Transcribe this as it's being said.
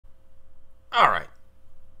All right.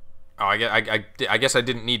 Oh, I guess I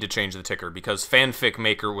didn't need to change the ticker because fanfic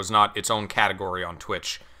maker was not its own category on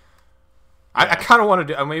Twitch. Yeah. I kind of want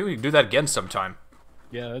to do. I mean, we can do that again sometime.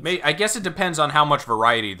 Yeah, I guess it depends on how much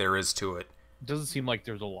variety there is to it. doesn't seem like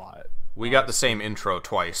there's a lot. We got the same intro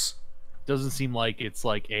twice. Doesn't seem like it's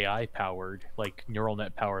like AI powered, like neural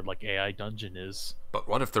net powered, like AI Dungeon is. But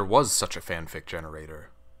what if there was such a fanfic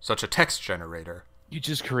generator? Such a text generator? You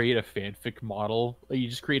just create a fanfic model. You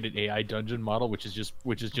just create an AI dungeon model, which is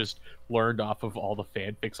just learned off of all the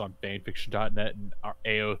fanfics on fanfiction.net and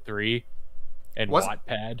AO3 and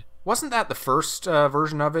Wattpad. Wasn't that the first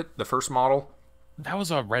version of it? The first model? That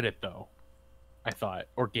was on Reddit though, I thought,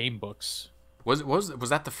 or game books. Was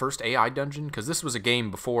that the first AI dungeon? Because this was a game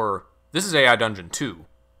before. This is AI Dungeon 2.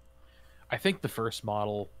 I think the first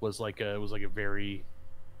model was like a very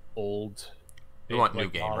old. We want new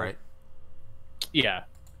like, game, model. right? Yeah.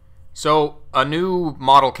 So a new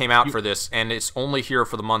model came out for this, and it's only here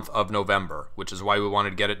for the month of November, which is why we wanted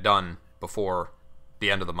to get it done before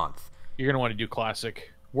the end of the month. You're gonna want to do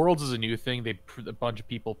classic. Worlds is a new thing. A bunch of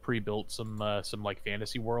people pre-built some like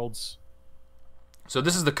fantasy worlds. So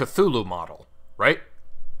this is the Cthulhu model, right?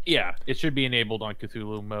 Yeah, it should be enabled on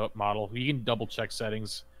Cthulhu model. You can double check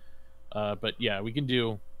settings, but yeah, we can do.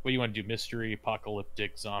 What do you want to do? Mystery,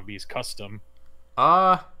 apocalyptic, zombies, custom.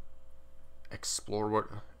 Explore what?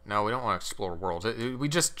 No, we don't want to explore worlds. We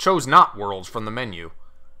just chose not worlds from the menu.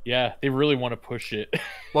 Yeah, they really want to push it.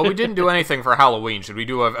 Well, we didn't do anything for Halloween. Should we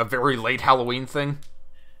do a very late Halloween thing?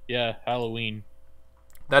 Yeah, Halloween.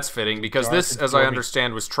 That's fitting, because this, as I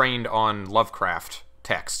understand, was trained on Lovecraft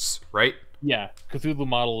texts, right? Yeah, Cthulhu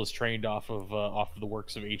model is trained off of the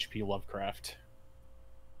works of H.P. Lovecraft.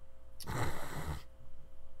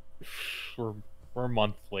 We're a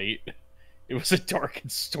month late. It was a dark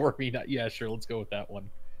and stormy night. Yeah, sure, let's go with that one.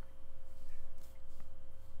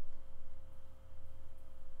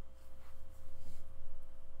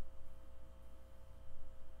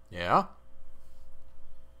 Yeah.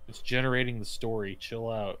 It's generating the story.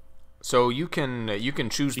 Chill out. So you can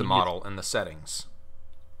choose the model in the settings,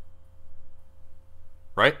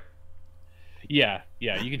 right? Yeah,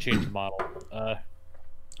 you can change the model.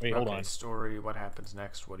 Wait, hold on. Story. What happens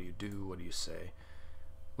next? What do you do? What do you say?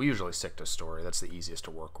 We usually stick to story. That's the easiest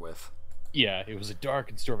to work with. Yeah, it was a dark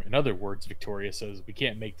and stormy. In other words, Victoria says, we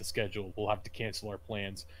can't make the schedule. We'll have to cancel our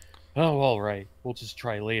plans. Oh, all right. We'll just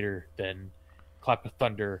try later, then. Clap of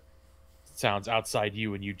thunder sounds outside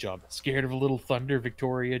you and you jump. Scared of a little thunder,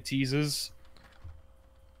 Victoria teases.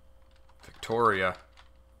 Victoria.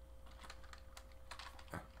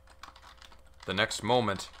 The next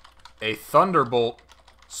moment, a thunderbolt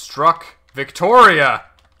struck Victoria,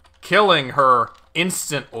 killing her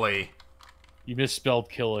instantly. You misspelled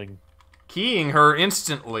killing. Keying her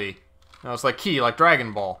instantly. No, it's like key, like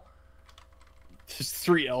Dragon Ball. There's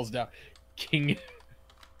 3 L's now. King.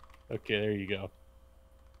 Okay, there you go.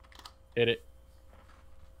 Hit it.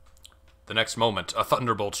 The next moment, a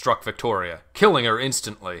thunderbolt struck Victoria, killing her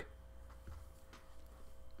instantly.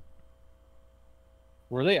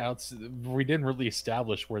 Were they out? We didn't really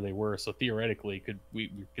establish where they were, so theoretically, we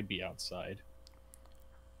could be outside.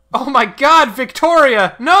 Oh my god,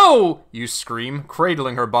 Victoria! No! You scream,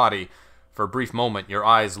 cradling her body. For a brief moment, your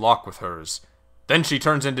eyes lock with hers. Then she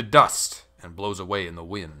turns into dust and blows away in the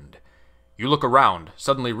wind. You look around,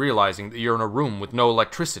 suddenly realizing that you're in a room with no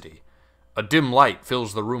electricity. A dim light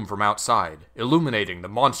fills the room from outside, illuminating the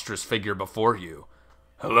monstrous figure before you.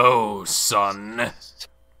 Hello, son.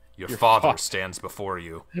 Your father stands before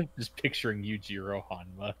you. Just picturing Yujiro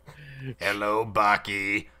Hanma. Hello,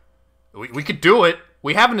 Baki. We could do it.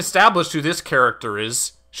 We haven't established who this character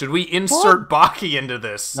is. Should we insert Baki into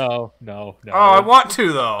this? No. Oh, I want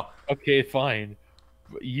to, though. Okay, fine.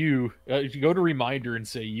 You go to reminder and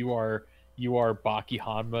say you are Baki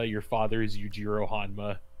Hanma. Your father is Yujiro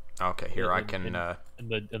Hanma. Okay, here I can. In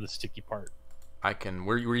the sticky part. I can.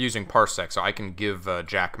 We're using Parsec, so I can give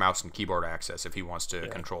Jack mouse and keyboard access if he wants to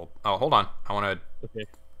control. Oh, hold on. I want to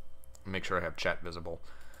make sure I have chat visible.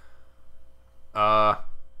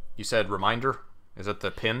 You said reminder? Is that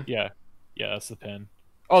the pin? Yeah, that's the pin.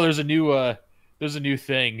 Oh, there's a new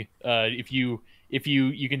thing. If you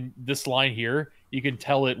can this line here, you can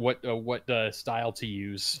tell it what style to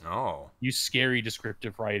use. Oh. Use scary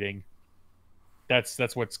descriptive writing.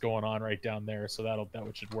 That's what's going on right down there. So that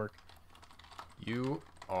should work. You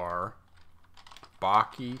are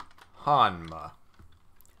Baki Hanma.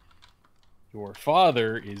 Your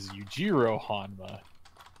father is Yujiro Hanma.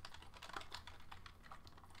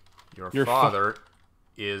 Your father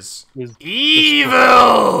is is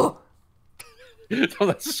evil! So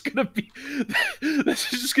that's just gonna be. That's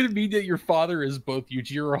just gonna mean that your father is both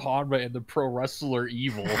Yujiro Hanma and the pro wrestler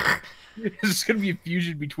Evil. It's just gonna be a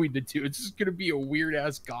fusion between the two. It's just gonna be a weird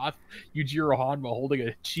ass goth Yujiro Hanma holding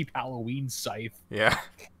a cheap Halloween scythe. Yeah.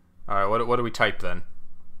 All right. What do we type then?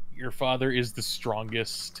 Your father is the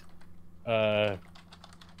strongest, in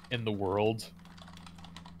the world.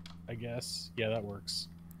 I guess. Yeah, that works.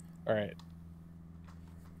 All right.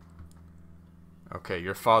 Okay,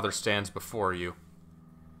 your father stands before you.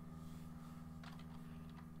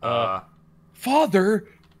 Father,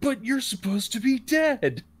 but you're supposed to be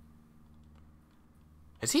dead.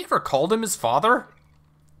 Has he ever called him his father?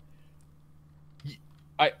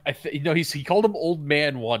 He called him old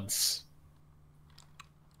man once.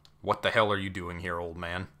 What the hell are you doing here, old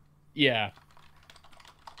man? Yeah.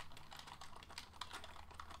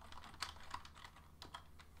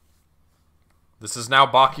 This is now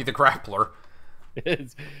Baki the Grappler.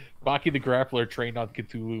 It's Baki the Grappler trained on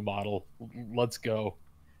Cthulhu model. Let's go.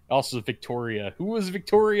 Also Victoria. Who was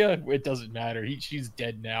Victoria? It doesn't matter. She's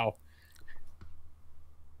dead now.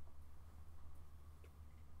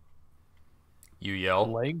 You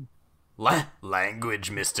yell.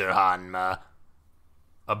 Language, Mr. Hanma.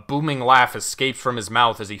 A booming laugh escapes from his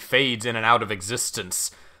mouth as he fades in and out of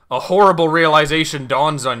existence. A horrible realization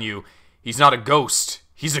dawns on you. He's not a ghost.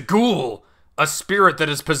 He's a ghoul. A spirit that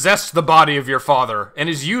has possessed the body of your father and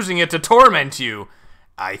is using it to torment you.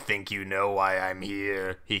 I think you know why I'm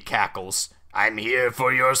here, he cackles. I'm here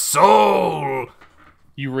for your soul.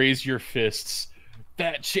 You raise your fists.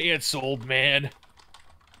 That chance, old man.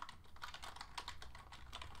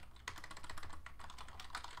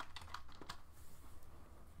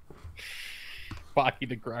 Baki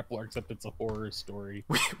the Grappler, except it's a horror story.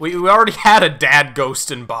 We already had a dad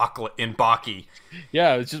ghost in Baki.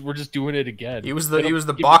 Yeah, we're just doing it again. He was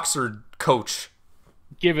the boxer coach.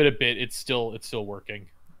 Give it a bit. It's still working.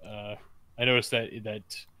 I noticed that.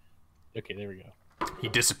 Okay, there we go. He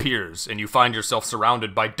disappears, and you find yourself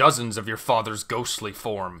surrounded by dozens of your father's ghostly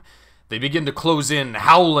form. They begin to close in,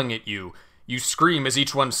 howling at you. You scream as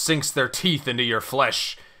each one sinks their teeth into your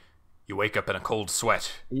flesh. You wake up in a cold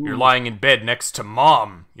sweat. Ooh. You're lying in bed next to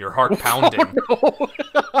Mom, your heart pounding. Oh,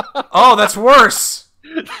 no. Oh, that's worse!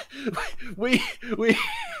 We...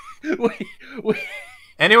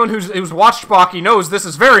 Anyone who's watched Baki knows this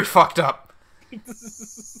is very fucked up.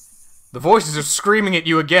 The voices are screaming at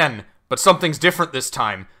you again, but something's different this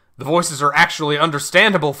time. The voices are actually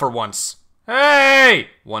understandable for once. Hey!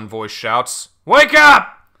 One voice shouts. Wake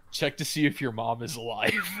up! Check to see if your mom is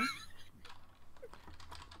alive.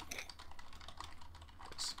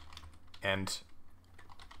 And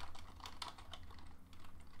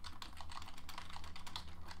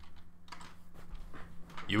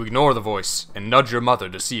you ignore the voice and nudge your mother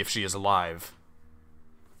to see if she is alive.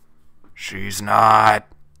 She's not.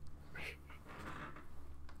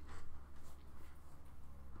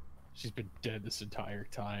 She's been dead this entire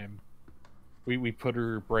time. We put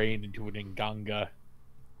her brain into an nganga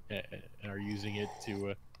and are using it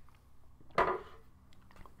to...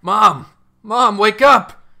 Mom! Mom, wake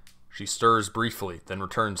up! She stirs briefly, then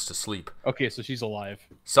returns to sleep. Okay, so she's alive.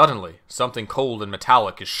 Suddenly, something cold and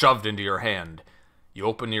metallic is shoved into your hand. You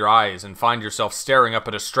open your eyes and find yourself staring up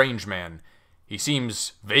at a strange man. He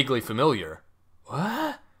seems vaguely familiar.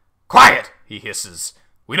 What? Quiet, he hisses.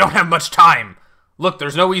 We don't have much time. Look,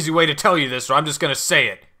 there's no easy way to tell you this, so I'm just gonna say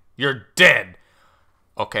it. You're dead.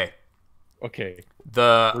 Okay. Okay.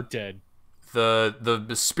 We're dead. The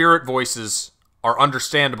spirit voices are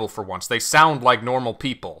understandable for once. They sound like normal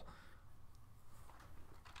people.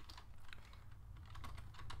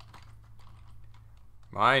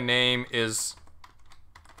 My name is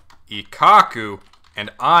Ikaku, and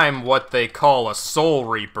I'm what they call a Soul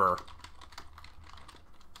Reaper.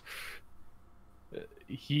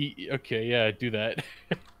 Okay, yeah, do that.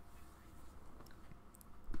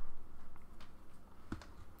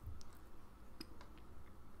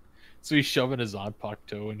 So he's shoving his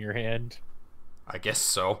Zanpakuto in your hand? I guess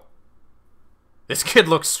so. This kid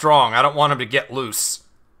looks strong. I don't want him to get loose.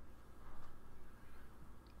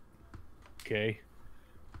 Okay.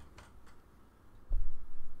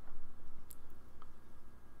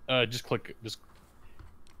 Just click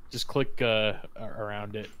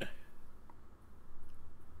around it.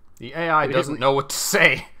 The AI doesn't know what to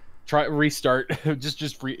say. Try restart.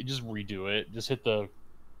 just redo it. Just hit the.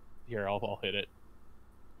 Here, I'll hit it.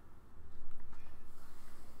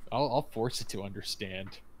 I'll force it to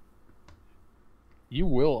understand. You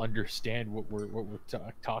will understand what we're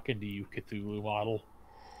talking to you, Cthulhu model.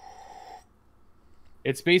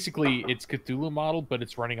 It's Cthulhu model, but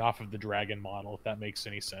it's running off of the dragon model, if that makes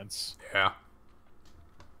any sense. Yeah.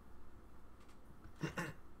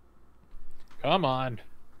 Come on.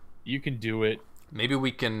 You can do it. Maybe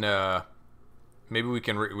we can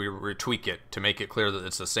retweak it to make it clear that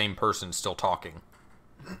it's the same person still talking.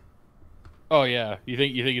 Oh yeah, you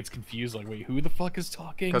think it's confused? Like, wait, who the fuck is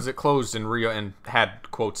talking? Because it closed in Rio and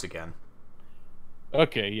had quotes again.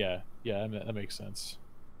 Okay, yeah, that makes sense.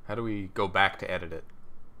 How do we go back to edit it?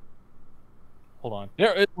 Hold on.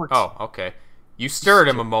 There, it works. Oh, okay. You stare at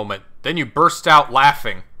him a moment, then you burst out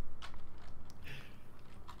laughing.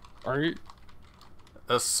 Are you?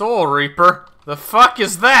 A Soul Reaper? The fuck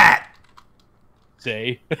is that?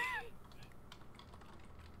 Say.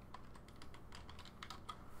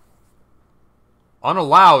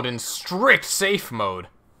 Unallowed in strict safe mode.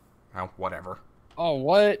 Oh, whatever. Oh,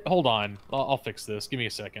 what? Hold on. I'll fix this. Give me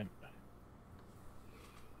a second.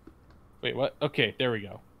 Wait, what? Okay, there we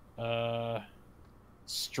go.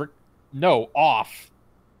 Strict... No, off.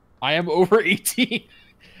 I am over 18.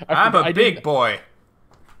 I'm a big boy.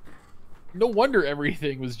 No wonder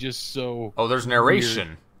everything was just so... Oh, there's narration.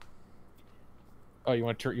 Weird. Oh, you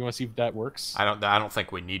want to see if that works? I don't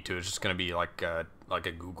think we need to. It's just gonna be like a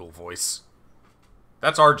Google voice.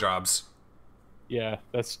 That's our jobs. Yeah,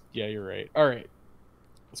 you're right. All right.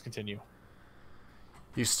 Let's continue.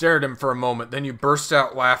 You stare at him for a moment, then you burst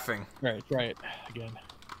out laughing. Right, try it again.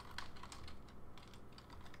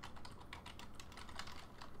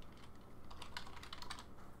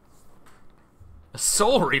 A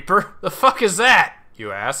Soul Reaper? The fuck is that?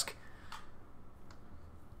 You ask.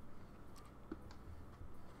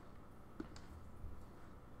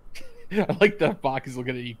 I like that Baki's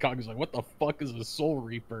looking at Ekong. He's like, what the fuck is a Soul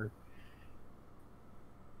Reaper?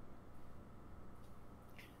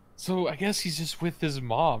 So I guess he's just with his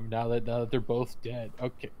mom now that they're both dead.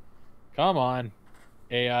 Okay. Come on.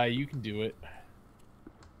 AI, you can do it.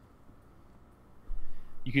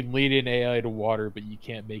 You can lead in AI to water, but you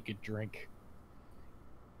can't make it drink.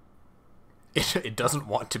 It doesn't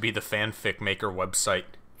want to be the fanfic maker website.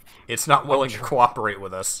 It's not willing to cooperate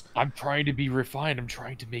with us. I'm trying to be refined. I'm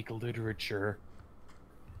trying to make literature.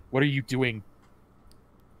 What are you doing?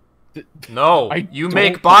 No, you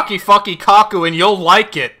make Baki Fucky Kaku and you'll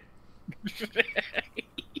like it.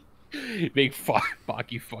 Make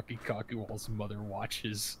Baki Fucky Kaku while his mother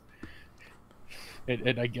watches.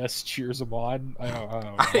 And I guess cheers him on. I don't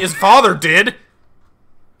know. His father did.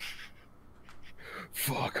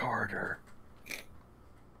 Fuck harder.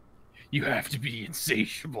 You have to be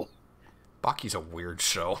insatiable. Baki's a weird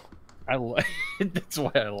show. I like. That's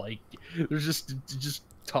why I like it. There's it just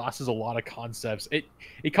tosses a lot of concepts. It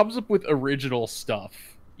comes up with original stuff.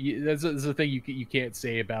 That's the thing you can't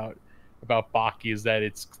say about Baki is that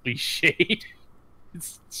it's cliched.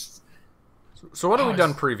 So what have we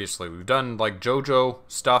done previously? We've done like JoJo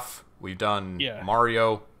stuff. We've done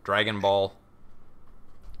Mario, Dragon Ball.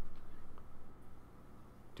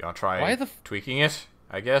 Do you want to try tweaking it?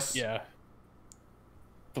 I guess. Yeah.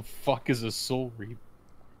 The fuck is a Soul Reaper?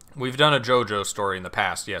 We've done a JoJo story in the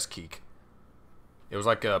past, yes, Keek. It was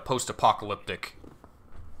like a post-apocalyptic.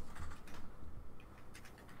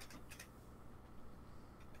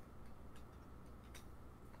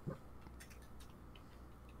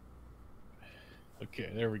 Okay,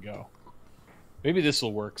 there we go. Maybe this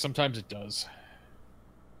will work. Sometimes it does.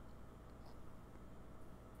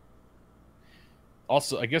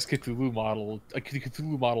 Also, I guess Cthulhu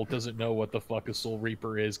model doesn't know what the fuck a Soul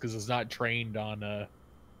Reaper is because it's not trained on.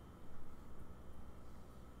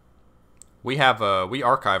 We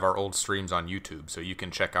archive our old streams on YouTube, so you can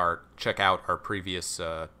check out our previous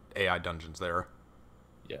AI dungeons there.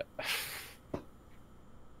 Yeah.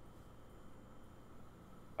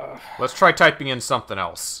 Let's try typing in something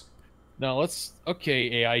else. No,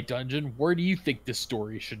 okay, AI dungeon. Where do you think this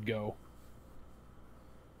story should go?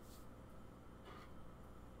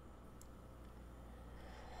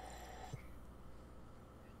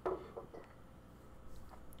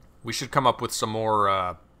 We should come up with some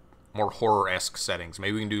more horror-esque settings.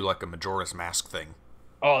 Maybe we can do like a Majora's Mask thing.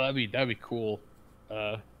 Oh, that'd be cool.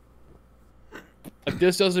 If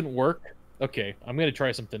this doesn't work, okay, I'm gonna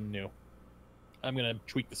try something new. I'm gonna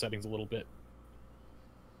tweak the settings a little bit.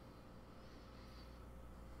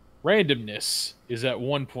 Randomness is at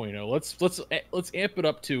 1.0. Let's amp it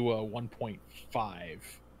up to 1.5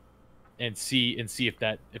 and see if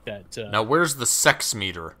that Now where's the sex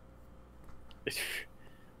meter?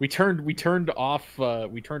 We turned off the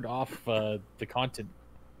content.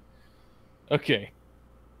 Okay.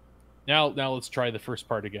 Now let's try the first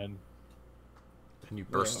part again. And you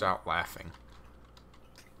burst out laughing.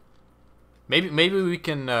 Maybe we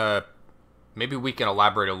can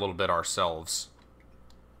elaborate a little bit ourselves.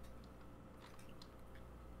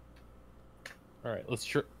 All right, let's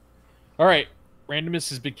try. All right, Randomness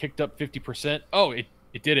has been kicked up 50%. Oh, it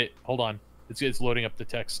did it. Hold on. It's loading up the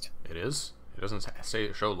text. It is? It doesn't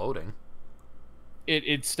say show loading.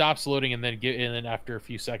 It stops loading and then after a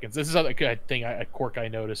few seconds. This is a thing, a quirk I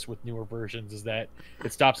noticed with newer versions is that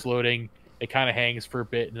it stops loading, it kind of hangs for a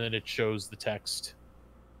bit, and then it shows the text.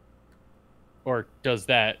 Or does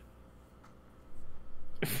that.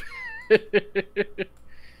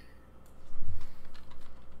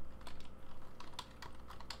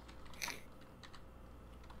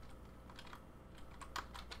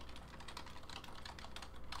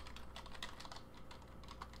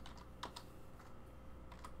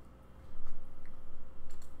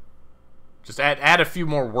 Just add a few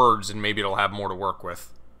more words and maybe it'll have more to work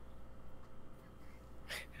with.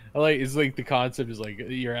 It's like the concept is like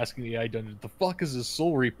you're asking the AI dungeon, the fuck is a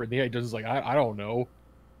Soul Reaper? And the AI dungeon's like, I don't know.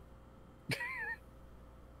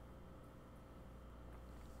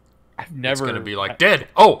 I've never. It's gonna be like dead.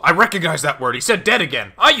 Oh, I recognize that word. He said dead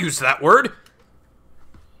again. I used that word.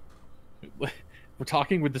 We're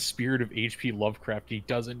talking with the spirit of H.P. Lovecraft. He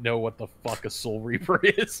doesn't know what the fuck a Soul Reaper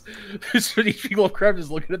is. So H.P. Lovecraft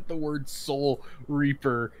is looking at the word Soul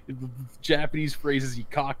Reaper. The Japanese phrase is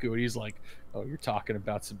Ikaku, and he's like, "Oh, you're talking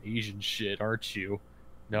about some Asian shit, aren't you?"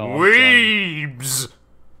 No, Weebs.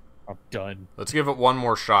 I'm done. Let's give it one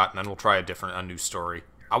more shot, and then we'll try a new story.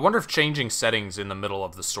 I wonder if changing settings in the middle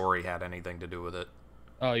of the story had anything to do with it.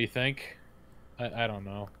 Oh, you think? I don't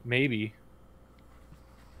know. Maybe.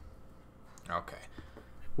 Okay.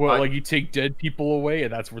 Well, like you take dead people away,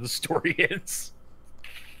 and that's where the story ends.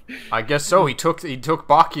 I guess so. He took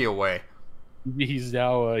Baki away. He's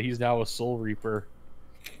now a Soul Reaper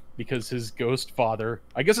because his ghost father.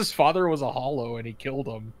 I guess his father was a hollow, and he killed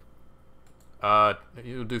him.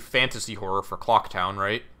 You do fantasy horror for Clocktown,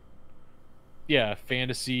 right? Yeah,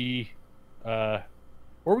 fantasy. Or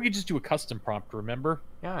we could just do a custom prompt. Remember?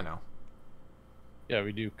 Yeah, I know. Yeah,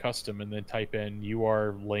 we do custom, and then type in "You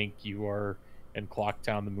are Link. You are." And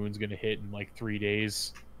Clocktown, the moon's gonna hit in like 3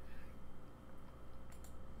 days.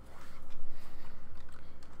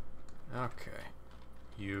 Okay.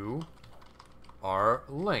 You are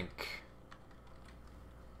Link.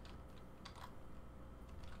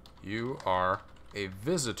 You are a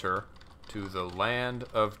visitor to the land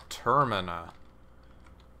of Termina.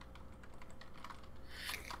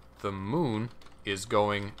 The moon is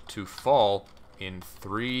going to fall in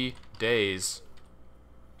 3 days.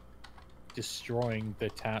 Destroying the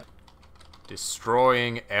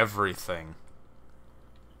Destroying everything.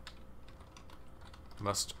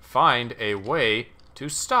 Must find a way to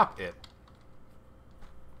stop it.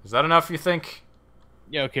 Is that enough, you think?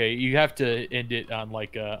 Yeah, okay. You have to end it on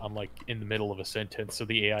like in the middle of a sentence so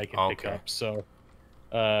the AI can pick up. So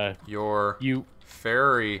your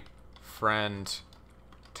fairy friend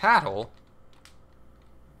Tattle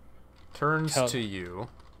turns to you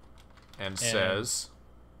and says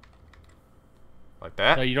like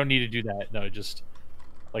that? No, you don't need to do that. No, just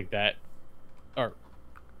like that. Or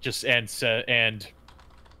just and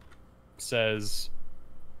says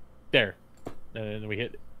there. And then we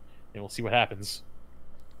hit it. And we'll see what happens.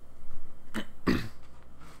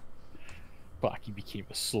 Baki became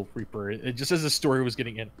a Soul Reaper. It just as the story was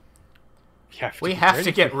getting in. We have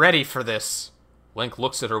to get ready for this. Link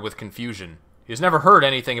looks at her with confusion. He has never heard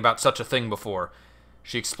anything about such a thing before.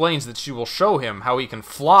 She explains that she will show him how he can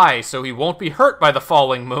fly so he won't be hurt by the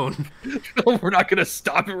falling moon. No, we're not going to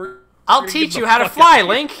stop it. I'll teach you how to fly,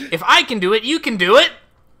 Link. If I can do it, you can do it.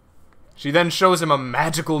 She then shows him a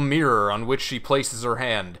magical mirror on which she places her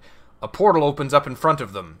hand. A portal opens up in front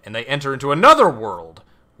of them, and they enter into another world.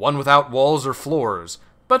 One without walls or floors,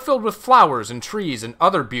 but filled with flowers and trees and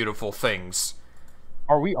other beautiful things.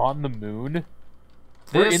 Are we on the moon?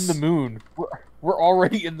 We're in the moon. We're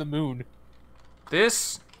already in the moon.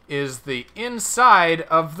 This is the inside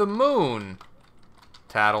of the moon,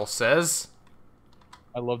 Tattle says.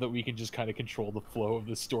 I love that we can just kind of control the flow of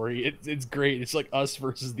the story. It's great. It's like us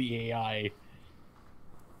versus the AI.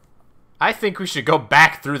 I think we should go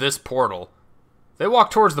back through this portal. They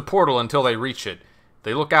walk towards the portal until they reach it.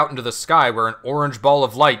 They look out into the sky where an orange ball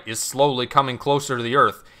of light is slowly coming closer to the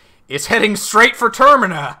Earth. It's heading straight for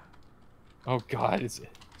Termina. Oh God, is it?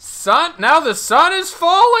 Sun? Now the sun is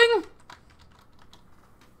falling?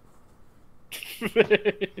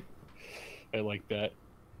 I like that.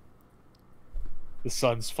 The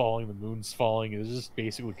sun's falling, the moon's falling. It's just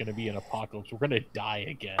basically going to be an apocalypse. We're going to die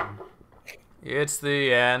again. It's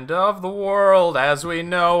the end of the world as we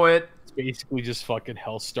know it. It's basically just fucking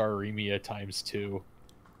Hellstaremia ×2.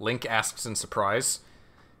 Link asks in surprise.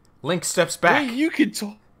 Link steps back. Wait, you can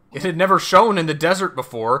talk. It had never shone in the desert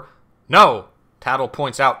before. No, Tattle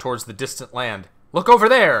points out towards the distant land. Look over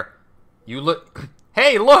there. You look.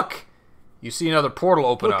 Hey, look! You see another portal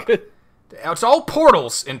open up. It's all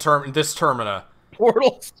portals in this Termina.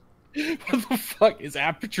 Portals? What the fuck is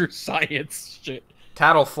aperture science shit?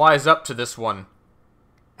 Tattle flies up to this one.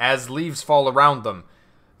 As leaves fall around them,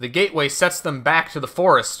 the gateway sets them back to the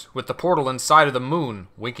forest, with the portal inside of the moon,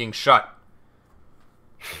 winking shut.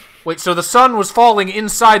 Wait, so the sun was falling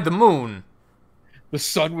inside the moon? The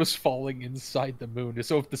sun was falling inside the moon.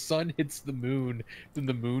 So if the sun hits the moon, then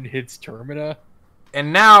the moon hits Termina?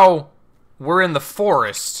 And now, we're in the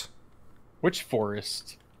forest. Which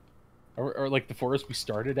forest? Or like the forest we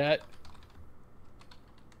started at?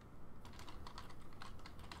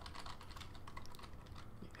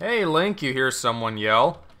 Hey, Link, you hear someone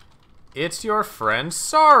yell. It's your friend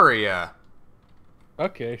Saria.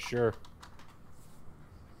 Okay, sure.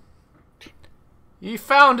 He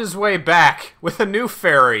found his way back with a new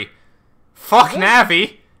fairy. Fuck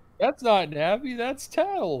Navi. That's not Navi, that's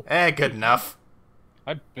Tattle. Good enough.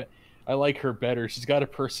 I like her better. She's got a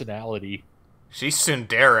personality. She's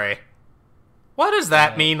tsundere. What does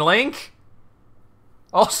that mean, Link?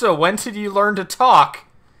 Also, when did you learn to talk?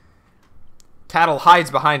 Tattle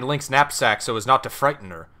hides behind Link's knapsack so as not to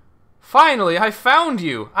frighten her. Finally, I found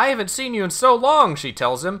you! I haven't seen you in so long, she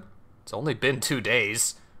tells him. It's only been 2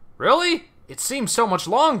 days. Really? It seems so much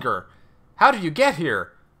longer. How did you get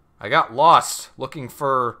here? I got lost, looking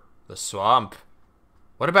for the swamp.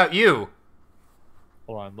 What about you?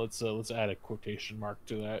 Hold on, let's add a quotation mark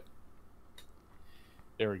to that.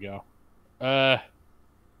 There we go.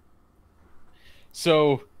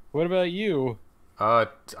 So, what about you?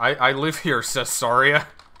 I live here, says Saria.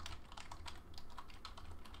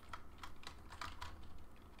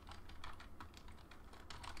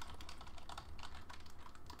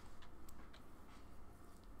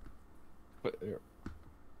 But,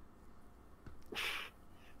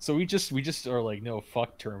 so we just are like, no,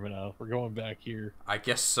 fuck Termina. We're going back here. I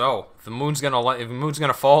guess so. If the moon's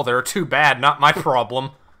gonna fall there, too bad. Not my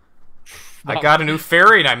problem. I got a new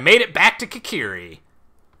fairy and I made it back to Kikiri.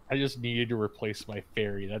 I just needed to replace my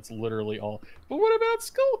fairy. That's literally all. But what about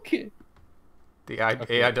Skull Kid? The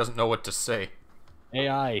AI doesn't know what to say.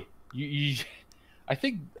 AI, I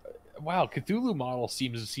think, wow, Cthulhu model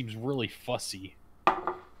seems really fussy.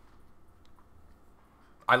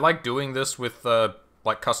 I like doing this with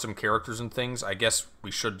like custom characters and things. I guess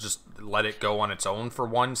we should just let it go on its own for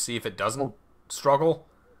one, see if it doesn't struggle.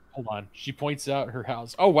 Hold on. She points out her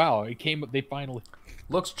house. Oh, wow. They finally...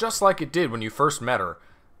 Looks just like it did when you first met her.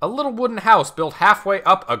 A little wooden house built halfway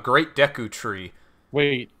up a great Deku tree.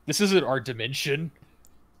 Wait, this isn't our dimension?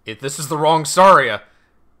 This is the wrong Saria.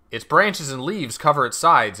 Its branches and leaves cover its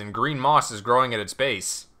sides, and green moss is growing at its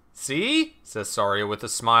base. See? Says Saria with a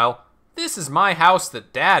smile. This is my house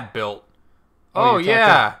that Dad built. Oh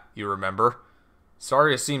yeah, you remember.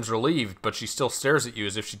 Saria seems relieved, but she still stares at you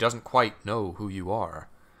as if she doesn't quite know who you are.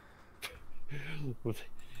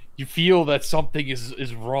 You feel that something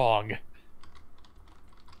is wrong.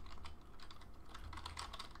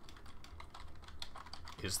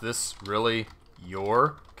 Is this really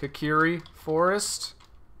your Kikiri forest?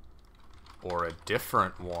 Or a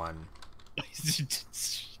different one?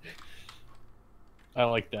 I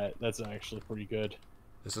like that. That's actually pretty good.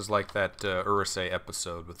 This is like that Urusei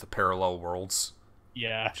episode with the parallel worlds.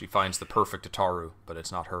 Yeah. She finds the perfect Ataru, but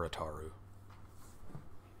it's not her Ataru.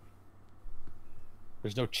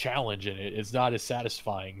 There's no challenge in it. It's not as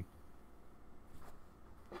satisfying.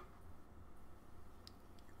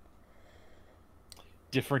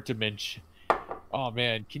 Different dimension. Oh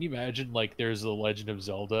man, can you imagine like there's the Legend of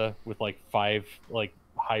Zelda with like 5 like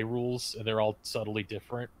Hyrules and they're all subtly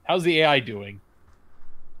different? How's the AI doing?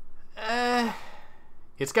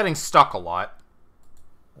 It's getting stuck a lot.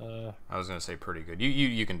 I was gonna say pretty good.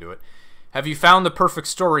 You can do it. Have you found the perfect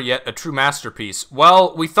story yet? A true masterpiece?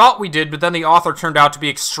 Well, we thought we did, but then the author turned out to be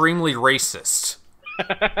extremely racist.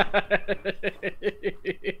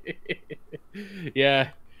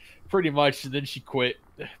 Yeah, pretty much. And then she quit.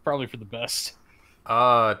 Probably for the best.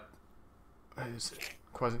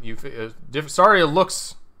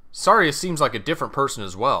 Saria seems like a different person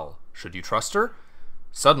as well. Should you trust her?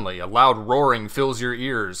 Suddenly, a loud roaring fills your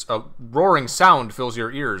ears. A roaring sound fills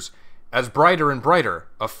your ears. As brighter and brighter,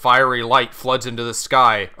 a fiery light floods into the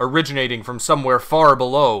sky, originating from somewhere far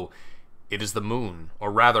below. It is the moon,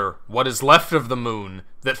 or rather, what is left of the moon,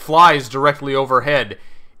 that flies directly overhead.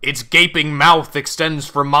 Its gaping mouth extends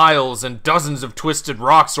for miles, and dozens of twisted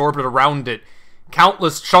rocks orbit around it.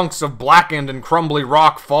 Countless chunks of blackened and crumbly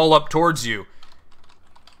rock fall up towards you.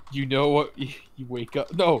 You know what? You wake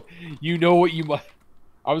up. No, you know what you must.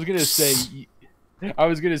 I was gonna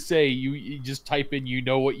say, you just type in, you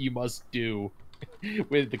know what you must do.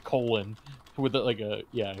 with the colon, with like a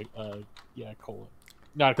colon,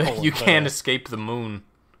 not a colon. You but, can't escape the moon.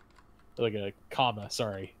 like a comma.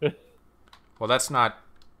 Sorry. Well, that's not.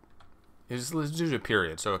 Let's do a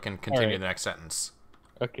period so it can continue right. the next sentence.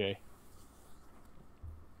 Okay.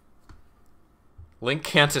 Link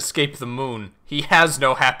can't escape the moon. He has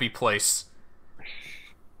no happy place.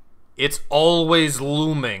 It's always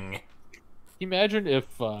looming. Imagine if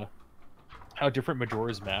how different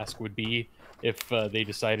Majora's Mask would be if they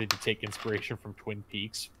decided to take inspiration from Twin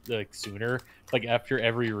Peaks like sooner. Like after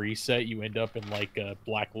every reset, you end up in like a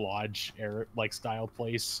Black Lodge era like style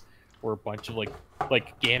place where a bunch of like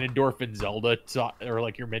Ganondorf and Zelda or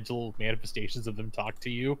like your mental manifestations of them talk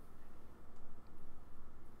to you.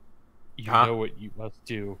 You know what you must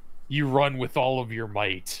do. You run with all of your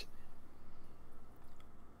might.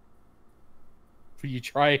 You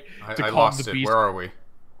try to I calm lost the it. beast. Where are we?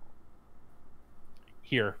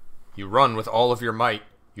 Here. You run with all of your might.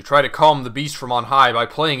 You try to calm the beast from on high by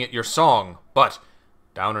playing it your song, but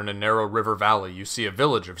down in a narrow river valley you see a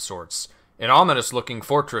village of sorts, an ominous-looking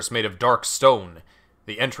fortress made of dark stone,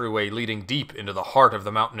 the entryway leading deep into the heart of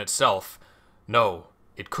the mountain itself. No,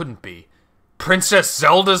 it couldn't be. Princess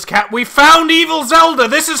Zelda's cat. We found evil Zelda.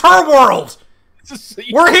 This is her world.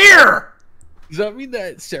 We're here. Does that mean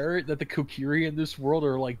that the Kokiri in this world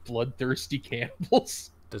are like bloodthirsty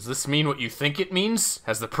cannibals? Does this mean what you think it means?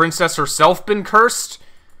 Has the princess herself been cursed?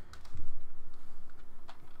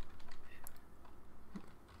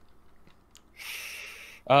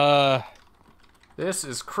 This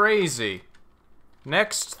is crazy.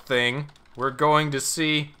 Next thing, we're going to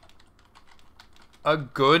see a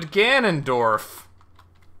good Ganondorf.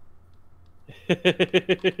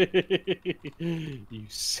 You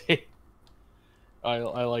say. I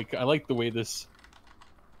like the way this,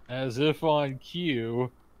 as if on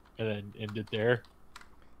cue, and then end it there.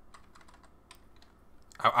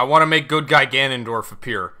 I want to make good guy Ganondorf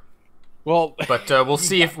appear. Well, but we'll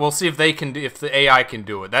see if they can if the AI can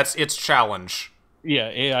do it. That's its challenge. Yeah,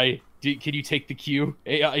 AI. Can you take the cue,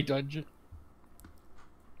 AI dungeon?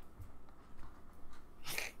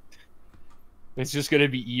 It's just gonna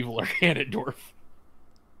be evil or Ganondorf.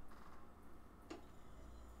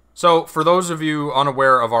 So, for those of you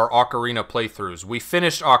unaware of our Ocarina playthroughs, we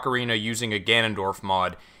finished Ocarina using a Ganondorf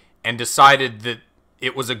mod, and decided that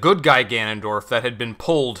it was a good guy Ganondorf that had been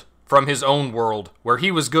pulled from his own world, where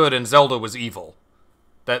he was good and Zelda was evil.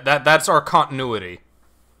 That's our continuity.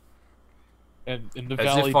 And in the As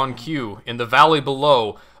valley, if on cue, in the valley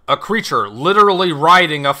below, a creature literally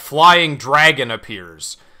riding a flying dragon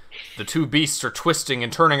appears. The two beasts are twisting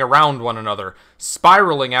and turning around one another,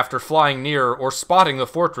 spiraling after flying near or spotting the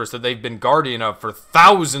fortress that they've been guardian of for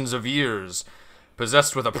thousands of years.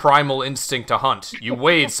 Possessed with a primal instinct to hunt, you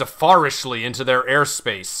wade safarishly into their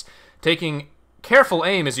airspace. Taking careful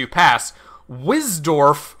aim as you pass,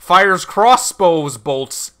 Wizdorf fires crossbows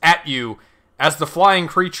bolts at you as the flying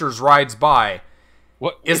creatures rides by.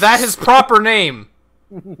 What is that his proper name?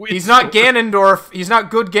 Wizdorf. He's not Ganondorf. He's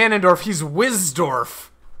not good Ganondorf. He's Wizdorf.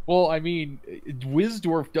 Well, I mean,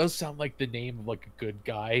 Wizdorf does sound like the name of like a good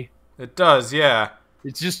guy. It does, yeah.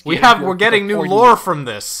 It's just we're getting new lore from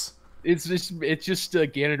this. It's just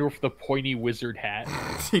Ganondorf with a pointy wizard hat.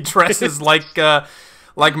 He dresses like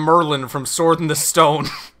Merlin from Sword in the Stone.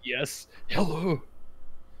 Yes. Hello.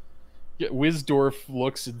 Yeah, Wizdorf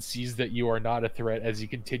looks and sees that you are not a threat as he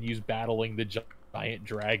continues battling the giant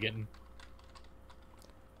dragon.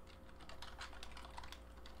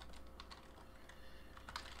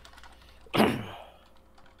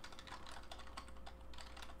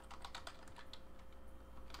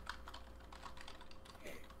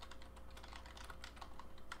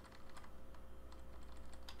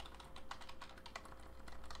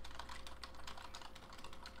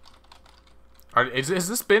 Has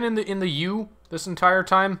this been in the U this entire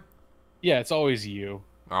time? Yeah, it's always you.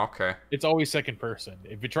 Okay. It's always second person.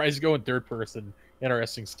 If it tries to go in third person,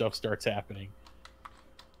 interesting stuff starts happening.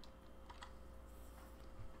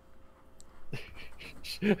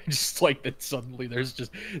 Just like that suddenly there's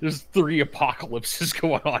three apocalypses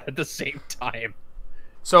going on at the same time.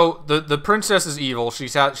 So the princess is evil. She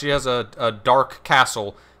has a dark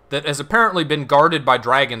castle that has apparently been guarded by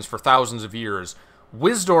dragons for thousands of years.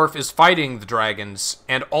 Wizdorf is fighting the dragons,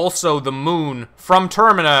 and also the moon from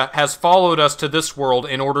Termina has followed us to this world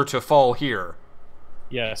in order to fall here.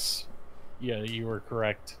 Yes. Yeah, you were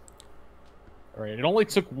correct. Alright, it only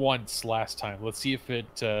took once last time. Let's see if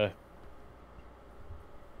it'll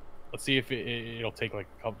take like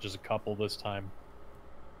just a couple this time.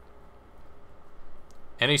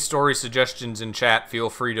 Any story suggestions in chat, feel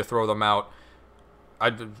free to throw them out.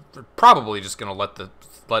 I'm probably just gonna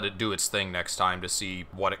let it do its thing next time to see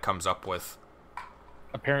what it comes up with.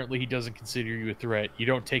 Apparently, he doesn't consider you a threat. You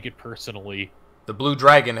don't take it personally. The blue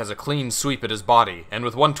dragon has a clean sweep at his body, and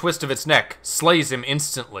with one twist of its neck, slays him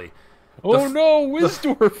instantly. Oh no,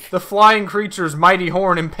 Wisdorf! The flying creature's mighty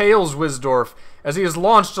horn impales Wisdorf as he is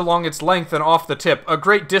launched along its length and off the tip, a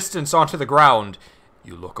great distance onto the ground.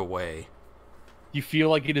 You look away. You feel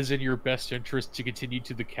like it is in your best interest to continue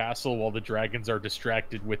to the castle while the dragons are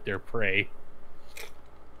distracted with their prey.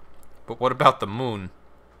 But what about the moon?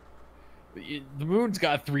 The moon's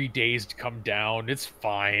got 3 days to come down. It's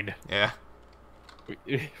fine. Yeah.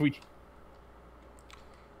 We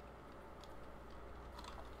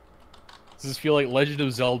Does this feel like Legend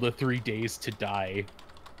of Zelda 3 days to die?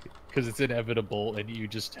 Because it's inevitable and you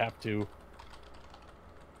just have to...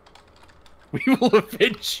 We will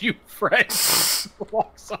avenge you, friend!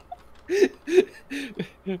 Walks off. Hey,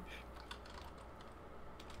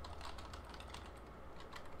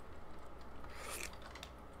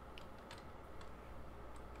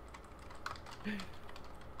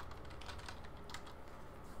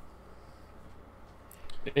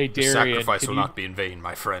 Darian, the sacrifice will not be in vain,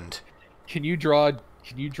 my friend. Can you draw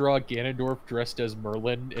Ganondorf dressed as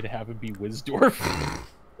Merlin and have him be Wisdorf?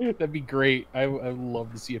 That'd be great. I would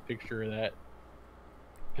love to see a picture of that.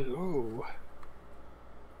 Hello.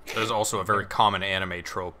 There's also a very common anime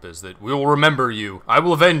trope, is that we will remember you, I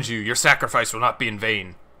will avenge you, your sacrifice will not be in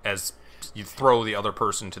vain, as you throw the other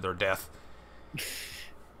person to their death.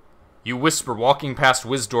 You whisper, walking past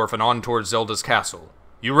Wisdorf and on towards Zelda's castle.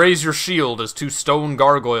 You raise your shield as 2 stone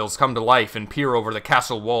gargoyles come to life and peer over the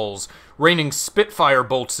castle walls, raining spitfire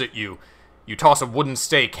bolts at you. You toss a wooden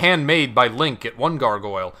stake, handmade by Link, at one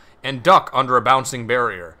gargoyle, and duck under a bouncing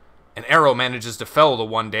barrier. An arrow manages to fell the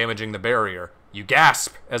one damaging the barrier. You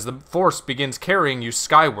gasp as the force begins carrying you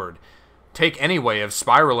skyward. Take any way of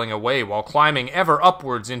spiraling away while climbing ever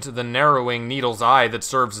upwards into the narrowing needle's eye that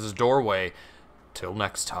serves as a doorway. Till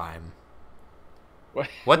next time.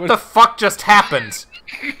 What the fuck just happened?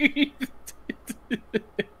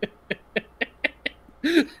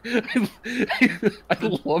 I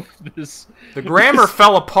love this. The grammar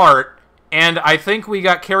fell apart, and I think we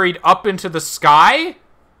got carried up into the sky?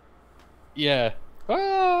 Yeah.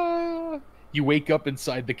 You wake up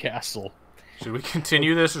inside the castle. Should we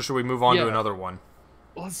continue this, or should we move on to another one?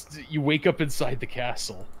 You wake up inside the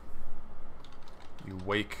castle. You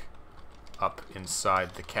wake up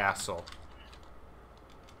inside the castle.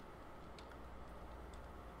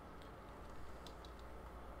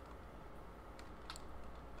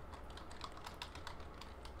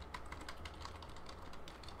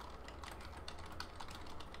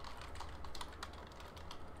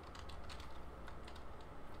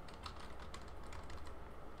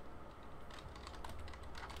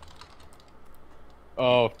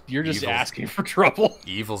 Oh, you're just asking for trouble.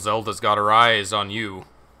 Evil Zelda's got her eyes on you.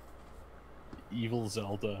 Evil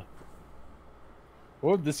Zelda.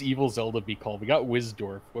 What would this evil Zelda be called? We got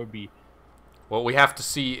Wisdorf. What would be... Well, we have to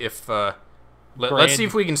see if... let's see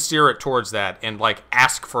if we can steer it towards that and, like,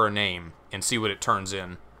 ask for a name and see what it turns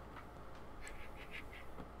in.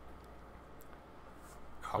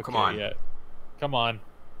 Oh, okay, come on. Yeah. Come on.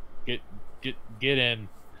 Get in.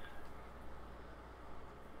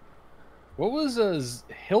 What was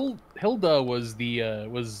Hilda was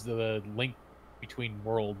the link between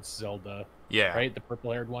worlds Zelda. Yeah. Right? The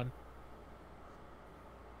purple-haired one.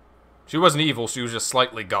 She wasn't evil, she was just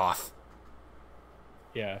slightly goth.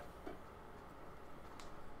 Yeah.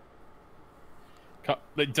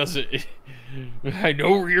 It doesn't... I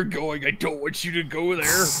know where you're going. I don't want you to go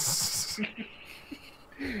there.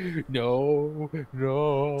 No.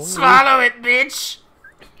 Swallow it, bitch!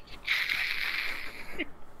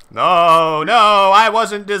 No, I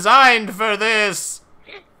wasn't designed for this!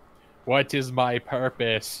 What is my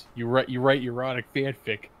purpose? You write erotic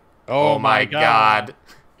fanfic. Oh my god.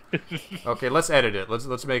 Okay, let's edit it.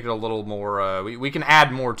 Let's make it a little more, we can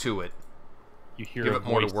add more to it. You hear Give it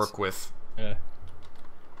more to work with.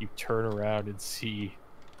 You turn around and see...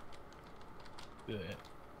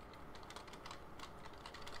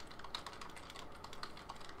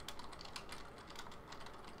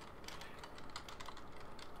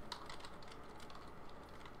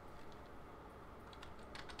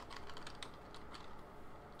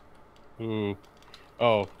 Ooh.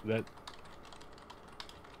 Oh, that...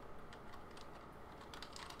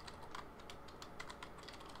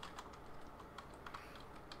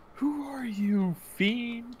 Who are you,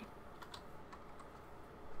 fiend?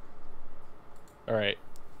 Alright.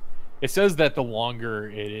 It says that the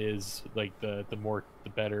longer it is, like, the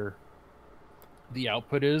better the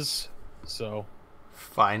output is, so...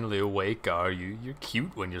 Finally awake, are you? You're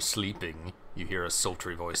cute when you're sleeping, you hear a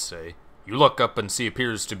sultry voice say. You look up and see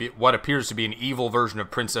what appears to be an evil version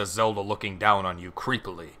of Princess Zelda looking down on you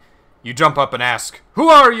creepily. You jump up and ask, "Who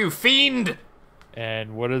are you, fiend?"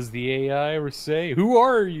 And what does the AI say? Who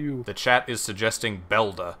are you? The chat is suggesting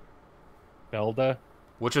Belda. Belda?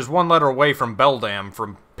 Which is one letter away from Beldam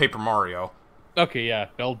from Paper Mario. Okay, yeah,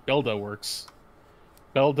 Belda works.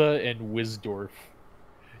 Belda and Wisdorf.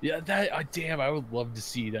 Yeah, damn, I would love to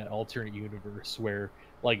see that alternate universe where,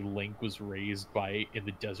 like, Link was raised in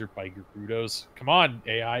the desert by Gerudos. Come on,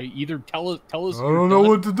 AI, either tell us. I don't know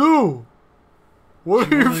what to do.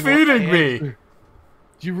 What are you feeding me?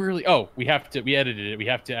 Do you really? Oh, we edited it. We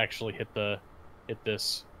have to actually hit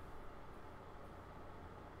this.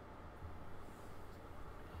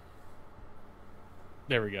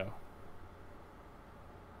 There we go.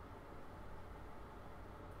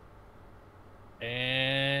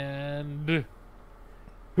 And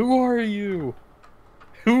who are you?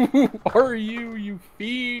 Who are you, you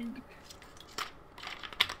fiend?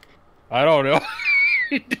 I don't know.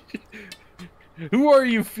 Who are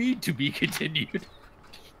you, fiend? To be continued.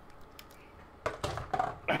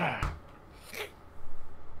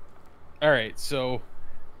 All right, so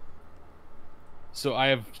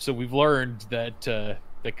we've learned that the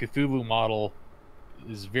Cthulhu model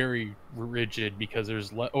is very rigid because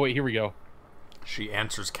there's oh wait, here we go. She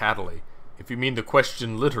answers cattily. If you mean the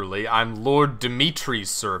question literally, I'm Lord Dimitri's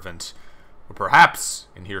servant. Or perhaps,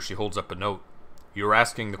 and here she holds up a note, you're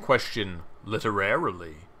asking the question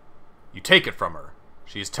literarily. You take it from her.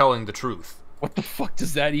 She is telling the truth. What the fuck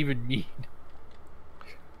does that even mean?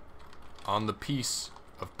 On the piece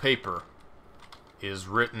of paper is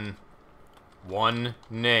written one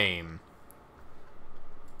name.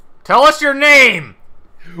 Tell us your name!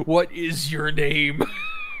 What is your name?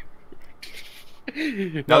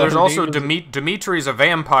 Now there's also Dimitri's a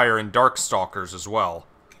vampire in Darkstalkers as well.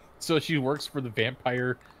 So she works for the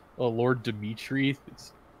vampire Lord Dimitri?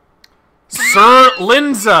 Sir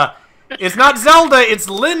Linza! It's not Zelda, it's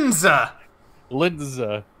Linza!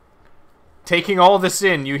 Linza. Taking all this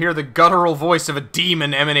in, you hear the guttural voice of a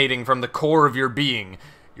demon emanating from the core of your being.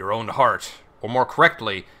 Your own heart. Or more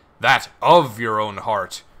correctly, that of your own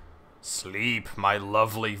heart. Sleep, my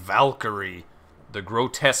lovely Valkyrie. The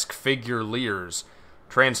grotesque figure leers.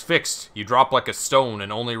 Transfixed, you drop like a stone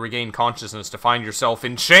and only regain consciousness to find yourself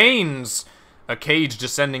in chains! A cage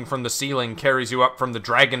descending from the ceiling carries you up from the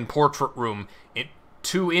dragon portrait room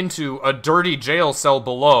into a dirty jail cell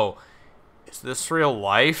below. Is this real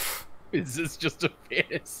life? Is this just a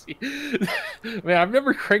fantasy? Man, I've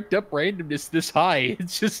never cranked up randomness this high.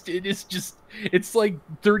 It's like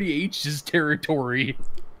 30H's territory.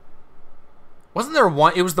 Wasn't there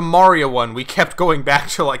one? It was the Mario one. We kept going back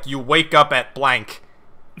to, like, you wake up at blank.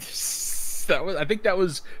 I think that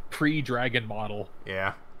was pre-Dragon model.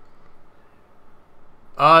 Yeah.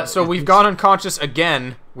 So we've gone unconscious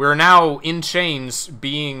again. We're now in chains,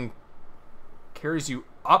 carries you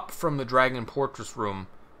up from the Dragon Portress room.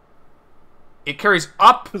 It carries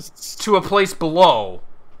up to a place below.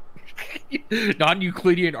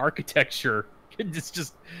 Non-Euclidean architecture. It's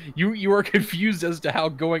just you are confused as to how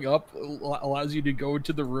going up allows you to go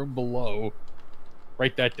into the room below.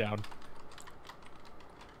 Write that down.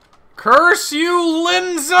 Curse you,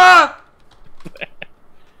 Linza!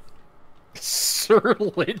 Sir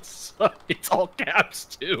Linza. It's all caps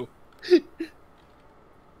too.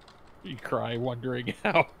 You cry wondering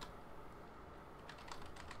how.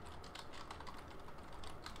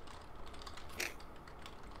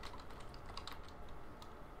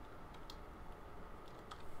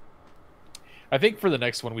 I think for the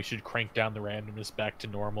next one we should crank down the randomness back to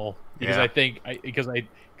normal because yeah.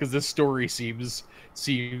 because this story seems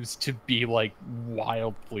to be like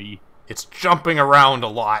wildly. It's jumping around a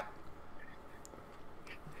lot.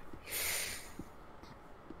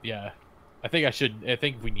 Yeah, I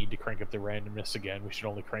think we need to crank up the randomness again. We should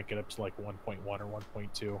only crank it up to like 1.1 or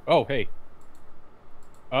 1.2. Oh hey.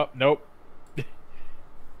 Oh nope.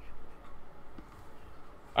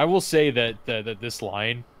 I will say that this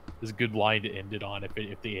line is a good line to end it on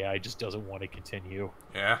if the AI just doesn't want to continue.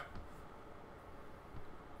 Yeah.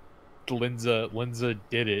 Linza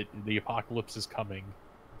did it. The apocalypse is coming.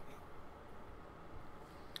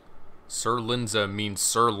 Sir Linza means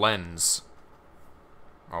Sir Lens.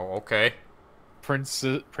 Oh, okay.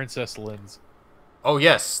 Princess Linz. Oh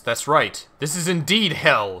yes, that's right. This is indeed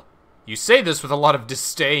hell. You say this with a lot of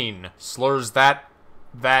disdain. Slurs that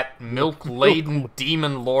milk-laden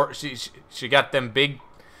demon lord. She got them big...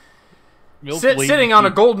 sitting on a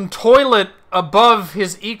golden toilet above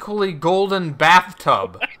his equally golden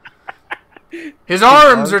bathtub. His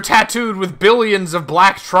arms are tattooed with billions of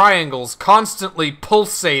black triangles, constantly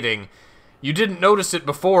pulsating. You didn't notice it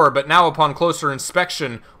before, but now upon closer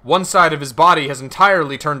inspection, one side of his body has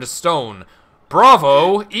entirely turned to stone.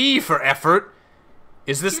 Bravo! E for effort!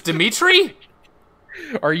 Is this Dimitri?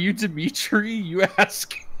 Are you Dimitri, you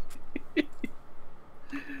ask?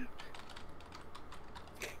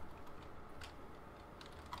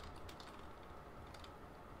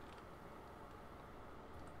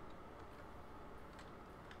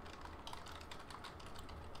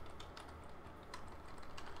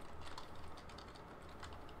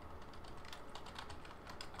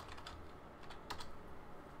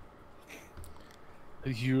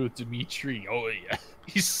 You, Dimitri. Oh, yeah.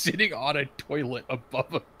 He's sitting on a toilet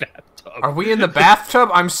above a bathtub. Are we in the bathtub?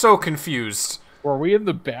 I'm so confused. Or are we in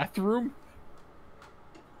the bathroom?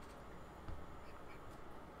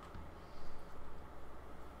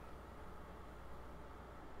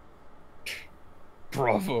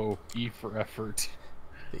 Bravo. E for effort.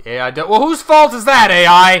 The AI well, whose fault is that,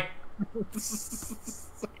 AI?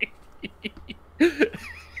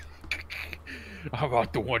 How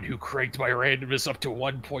about the one who cranked my randomness up to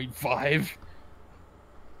 1.5?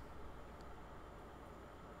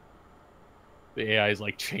 The AI is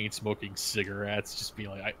like chain-smoking cigarettes, just being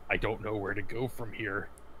like, I don't know where to go from here.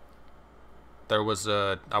 There was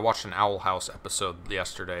I watched an Owl House episode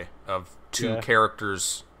yesterday of two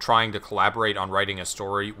characters trying to collaborate on writing a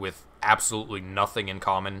story with absolutely nothing in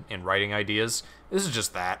common in writing ideas. This is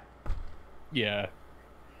just that. Yeah.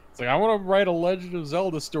 It's like, I want to write a Legend of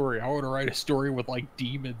Zelda story. I want to write a story with, like,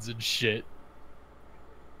 demons and shit.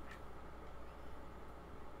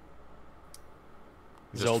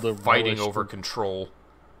 Just Zelda fighting over control.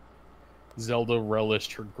 Zelda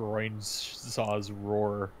relished her groin saw's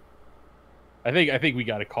roar. I think we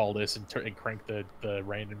got to call this and crank the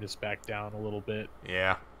randomness back down a little bit.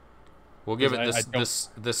 Yeah. We'll give it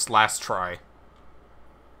this last try.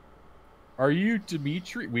 Are you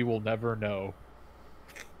Dimitri? We will never know.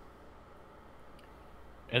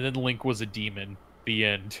 And then Link was a demon. The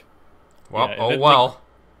end. Well, yeah, oh well.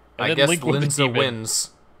 I guess Link Linza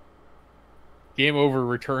wins. Game over.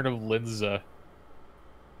 Return of Linza.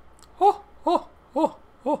 Oh, oh, oh,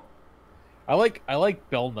 oh. I like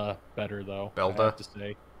Belna better though. Belda. I have to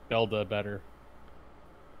say, Belda better.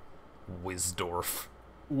 Wisdorf.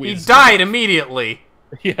 He died immediately.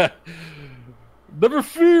 Yeah. Never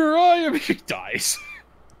fear, I am. He dies.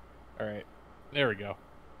 All right, there we go.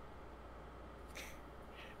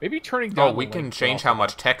 Maybe turning down. Oh, we can change how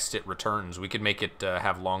much text it returns. We could make it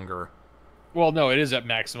have longer. Well, no, it is at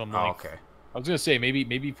maximum length. Oh, okay. I was gonna say maybe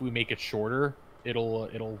if we make it shorter,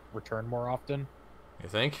 it'll return more often. You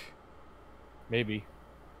think? Maybe.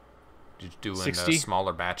 Did you do 60? in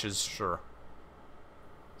smaller batches? Sure.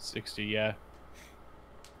 60, yeah.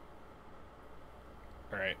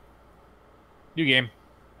 All right. New game.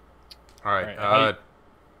 All right.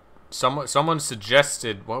 Someone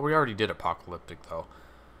suggested. Well, we already did apocalyptic though.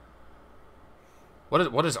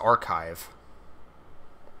 What is archive?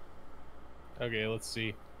 Okay, let's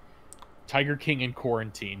see. Tiger King in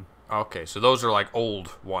Quarantine. Okay, so those are like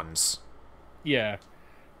old ones. Yeah.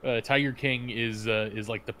 Tiger King is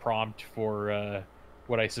like the prompt for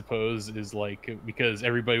what I suppose is like, because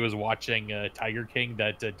everybody was watching Tiger King,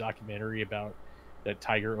 that documentary about that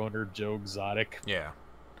tiger owner Joe Exotic. Yeah.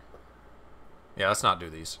 Yeah, let's not do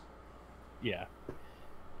these. Yeah.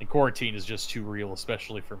 And Quarantine is just too real,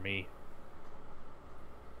 especially for me.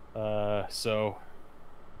 So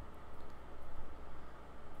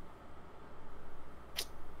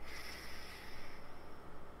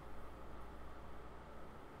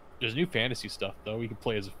there's new fantasy stuff though. We can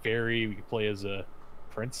play as a fairy, we can play as a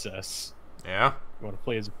princess. Yeah? You want to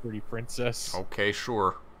play as a pretty princess? Okay,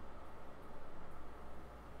 sure.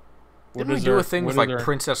 Didn't we do a thing with like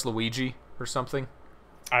Princess Luigi or something?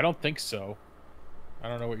 I don't think so. I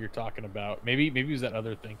don't know what you're talking about. Maybe it was that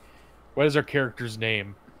other thing. What is our character's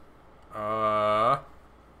name?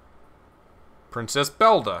 Princess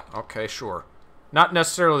Belda. Okay, sure. Not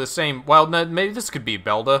necessarily the same. Well, maybe this could be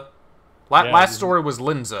Belda. Last story was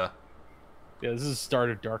Linza. Yeah, this is Start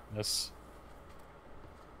of Darkness.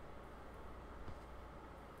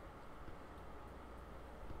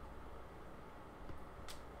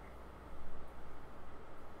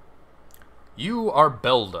 You are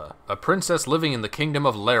Belda, a princess living in the kingdom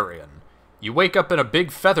of Larian. You wake up in a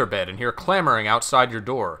big feather bed and hear clamoring outside your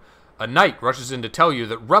door. A knight rushes in to tell you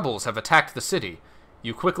that rebels have attacked the city.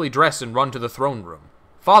 You quickly dress and run to the throne room.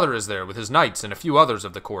 Father is there with his knights and a few others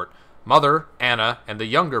of the court. Mother, Anna, and the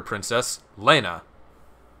younger princess, Lena.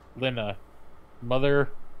 Lena. Mother,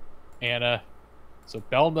 Anna. So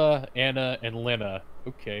Belda, Anna, and Lena.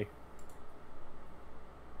 Okay.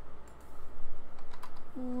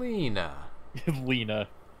 Lena. Lena.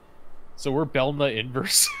 So we're Belda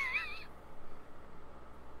inverse.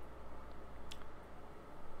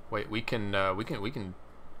 Wait, we can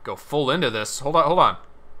go full into this. Hold on.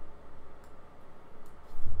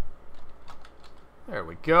 There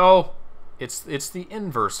we go. It's the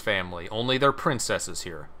inverse family. Only they're princesses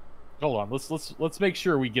here. Hold on. Let's make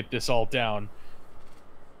sure we get this all down.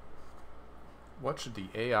 What should the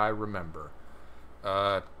AI remember?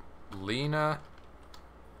 Lena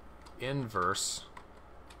inverse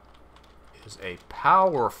is a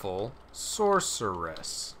powerful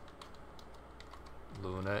sorceress.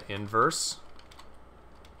 Luna inverse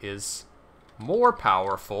is more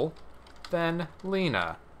powerful than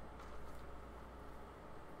Lena.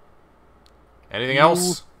 Anything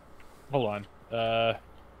else? Hold on.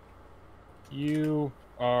 You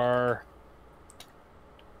are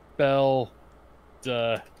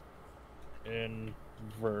Belda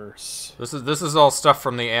inverse. This is all stuff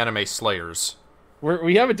from the anime Slayers.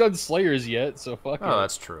 We haven't done Slayers yet, so fuck it. Oh,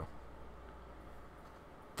 that's true.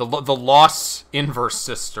 The Lost inverse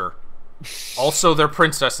sister. Also, they're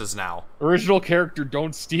princesses now. Original character,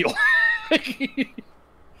 don't steal.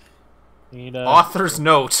 Author's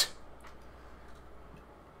note.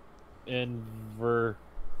 Oh,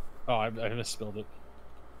 I misspelled it.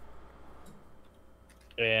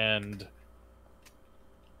 And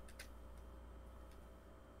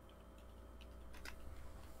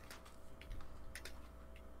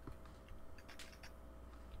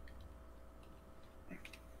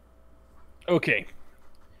okay.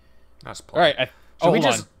 That's all right. Should we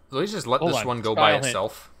just let this one go by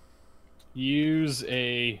itself? Use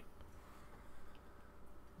a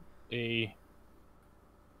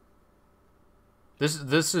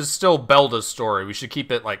This is still Belda's story. We should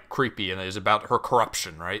keep it like creepy, and it is about her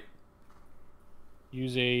corruption, right?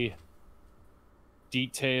 Use a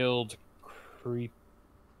detailed,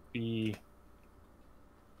 creepy.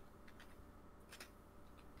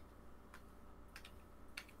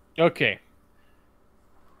 Okay.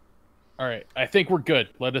 All right. I think we're good.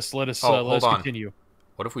 Let us continue.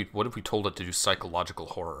 What if we told it to do psychological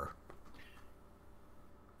horror?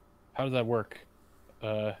 How does that work?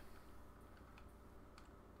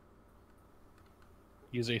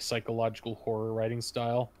 Use a psychological horror writing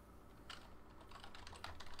style.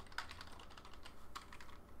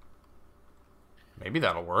 Maybe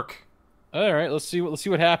that'll work. All right, let's see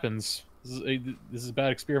what happens. This is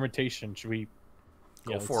bad experimentation. Should we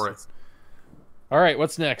go for it? All right,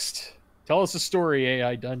 what's next? Tell us a story,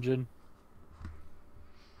 AI Dungeon.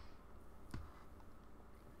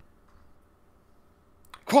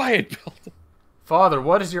 Quiet, Belda. Father,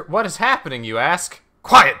 what is happening, you ask?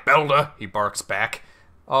 Quiet, Belda, he barks back.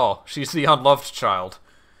 Oh, she's the unloved child.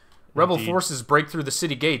 Rebel forces break through the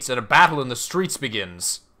city gates and a battle in the streets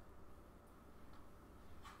begins.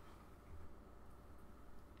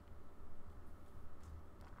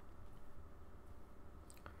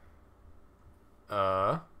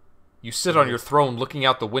 You sit on your throne looking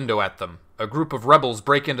out the window at them. A group of rebels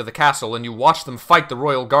break into the castle and you watch them fight the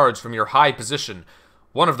royal guards from your high position.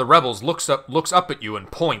 One of the rebels looks up at you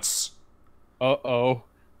and points. Uh-oh.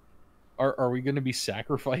 Are we going to be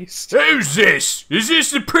sacrificed? Who's this? Is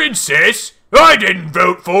this the princess? I didn't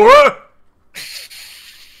vote for her!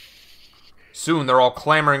 Soon they're all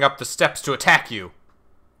clambering up the steps to attack you.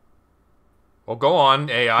 Well, go on,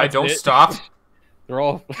 AI, don't stop. They're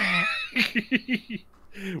all...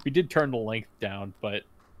 We did turn the length down, but...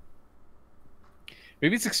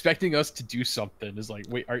 Maybe it's expecting us to do something. It's like,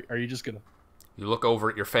 wait, are you just gonna... You look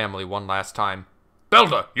over at your family one last time.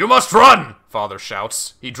 Belda, you must run! Father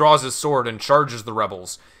shouts. He draws his sword and charges the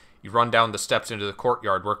rebels. You run down the steps into the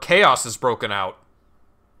courtyard where chaos has broken out.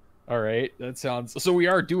 Alright, that sounds... So we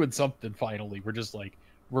are doing something, finally. We're just like,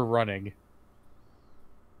 we're running.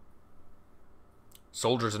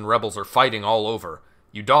 Soldiers and rebels are fighting all over.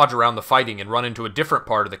 You dodge around the fighting and run into a different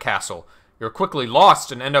part of the castle. You're quickly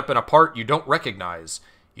lost and end up in a part you don't recognize.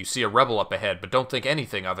 You see a rebel up ahead, but don't think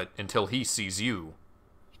anything of it until he sees you.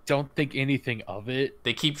 Don't think anything of it?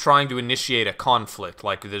 They keep trying to initiate a conflict,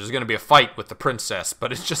 like there's going to be a fight with the princess,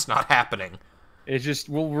 but it's just not happening. It's just,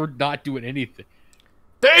 well, we're not doing anything.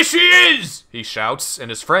 There she is! He shouts, and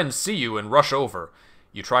his friends see you and rush over.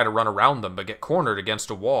 You try to run around them, but get cornered against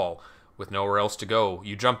a wall. With nowhere else to go,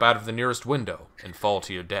 you jump out of the nearest window and fall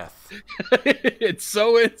to your death. It's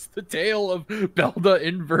the tale of Belda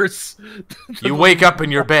inverse. You wake up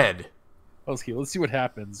in your bed. Okay, let's see what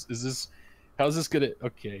happens. How's this gonna...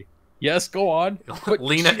 Okay. Yes, go on.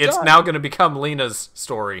 Lena, it's now gonna become Lena's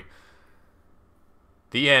story.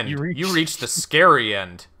 The end. You reached the scary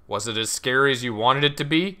end. Was it as scary as you wanted it to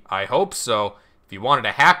be? I hope so. If you wanted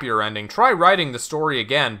a happier ending, try writing the story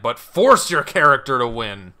again, but force your character to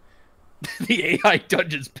win. The AI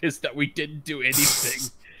dungeon's pissed that we didn't do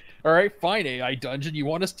anything. Alright, fine, AI dungeon. You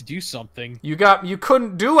want us to do something. You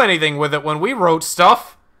couldn't do anything with it when we wrote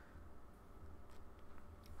stuff.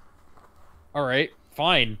 Alright,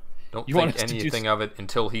 fine. Don't think anything of it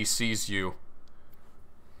until he sees you.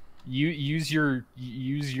 You use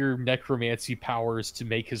your necromancy powers to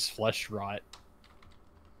make his flesh rot.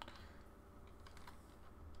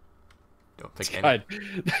 Don't think God,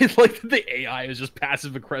 like the AI is just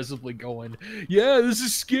passive aggressively going, "Yeah, this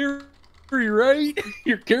is scary, right?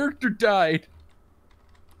 Your character died."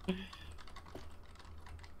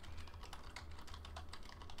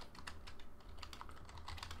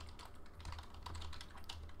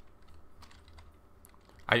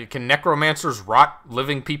 Can necromancers rot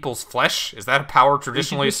living people's flesh? Is that a power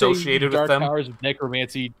traditionally associated with them? Dark powers of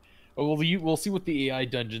necromancy. Oh, well, we'll see what the AI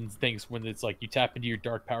dungeon thinks when it's like you tap into your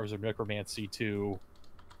dark powers of necromancy to...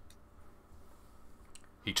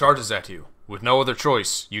 He charges at you. With no other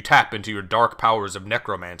choice, you tap into your dark powers of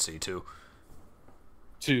necromancy to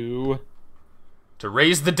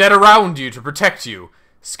raise the dead around you to protect you.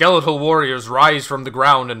 Skeletal warriors rise from the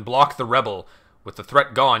ground and block the rebel. With the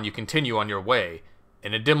threat gone, you continue on your way.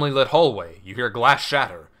 In a dimly lit hallway, you hear glass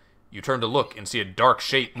shatter. You turn to look and see a dark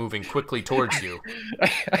shape moving quickly towards you.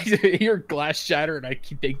 I hear glass shatter and I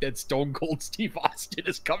think that Stone Cold Steve Austin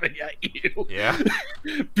is coming at you. Yeah?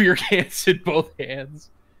 Beer cans in both hands.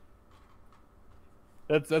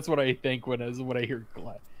 That's what I think when I hear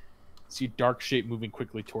glass. See a dark shape moving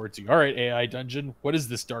quickly towards you. Alright, AI dungeon, what is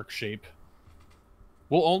this dark shape?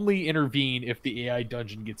 We'll only intervene if the AI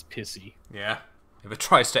dungeon gets pissy. Yeah? If it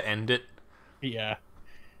tries to end it. Yeah.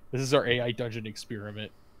 This is our AI dungeon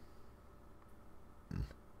experiment.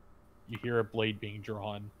 You hear a blade being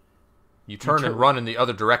drawn. You turn and run in the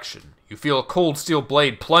other direction. You feel a cold steel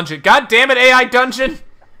blade plunge it. God damn it, AI dungeon!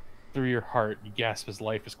 Through your heart, you gasp as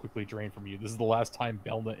life is quickly drained from you. This is the last time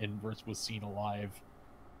Belda Inverse was seen alive.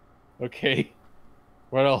 Okay.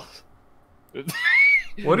 What else?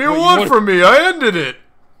 What do you want from me? I ended it!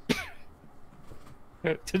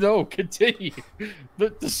 To know, continue.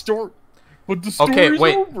 The story... But the story's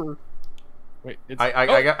over. Wait,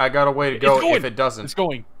 I got a way to go if it doesn't. It's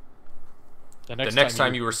going. The next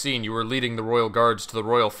time you were seen, you were leading the royal guards to the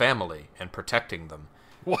royal family and protecting them.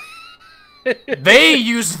 What? They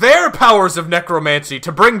used their powers of necromancy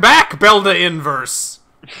to bring back Belda Inverse.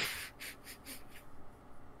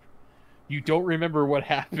 You don't remember what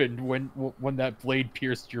happened when that blade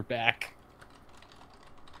pierced your back.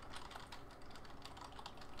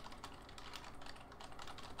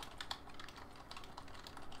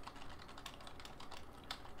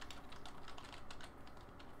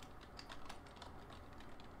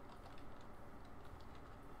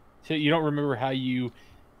 You don't remember how you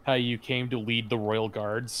came to lead the royal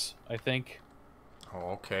guards, I think.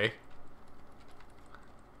 Oh, okay.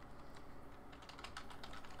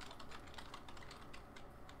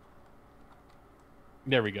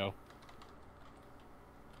 There we go.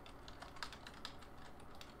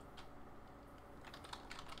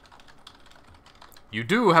 You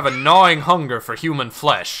do have a gnawing hunger for human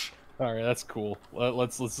flesh. All right, that's cool.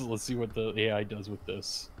 Let's see what the AI does with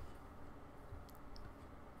this.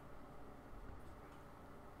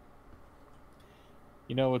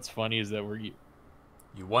 You know what's funny is that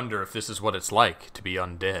You wonder if this is what it's like to be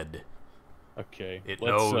undead. Okay. It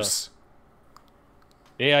knows.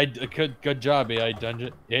 AI, good job, AI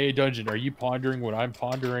Dungeon. AI Dungeon, are you pondering what I'm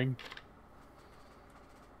pondering?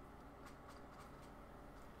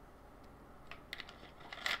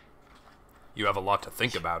 You have a lot to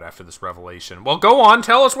think about after this revelation. Well, go on,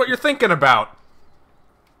 tell us what you're thinking about.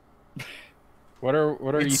 What are you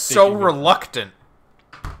thinking? It's so reluctant.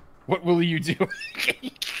 What will you do?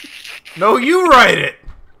 No, you write it.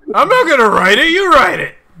 I'm not gonna write it. You write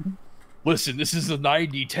it. Listen, this is a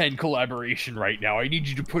 90-10 collaboration right now. I need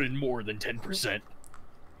you to put in more than 10%.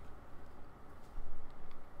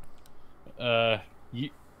 You...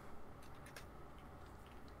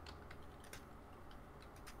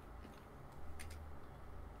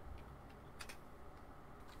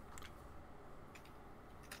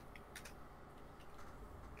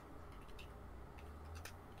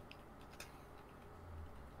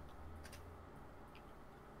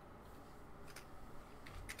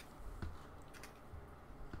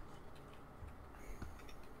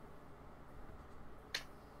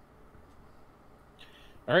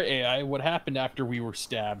 Alright, AI, what happened after we were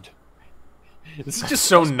stabbed? This is just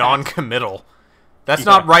so non-committal. That's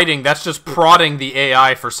not writing, that's just prodding the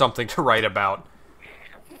AI for something to write about.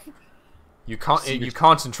 You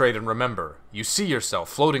concentrate and remember. You see yourself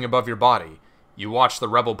floating above your body. You watch the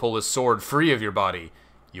rebel pull his sword free of your body.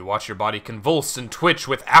 You watch your body convulse and twitch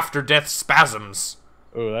with after-death spasms.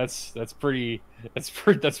 Oh, that's pretty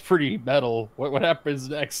metal. What happens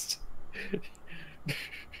next?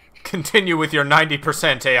 Continue with your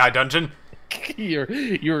 90% AI dungeon. You're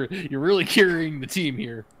really carrying the team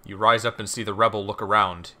here. You rise up and see the rebel look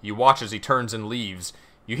around. You watch as he turns and leaves.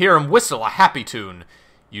 You hear him whistle a happy tune.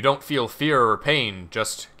 You don't feel fear or pain,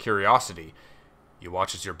 just curiosity. You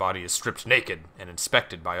watch as your body is stripped naked and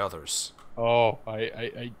inspected by others. Oh,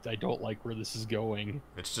 I don't like where this is going.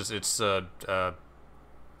 What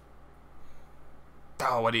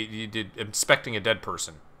you did inspecting a dead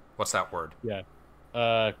person. What's that word? Yeah.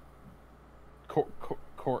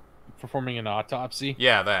 Performing an autopsy?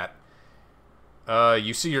 Yeah, that.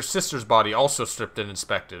 You see your sister's body also stripped and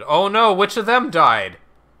inspected. Oh no, which of them died?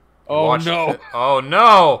 Oh no. Oh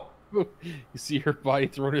no! You see her body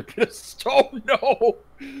thrown in a pit of stone. No!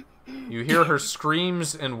 You hear her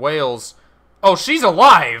screams and wails. Oh, she's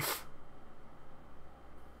alive!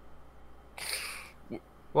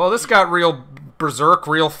 Well, this got real berserk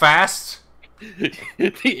real fast.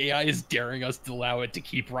 The AI is daring us to allow it to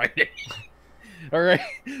keep writing. Alright,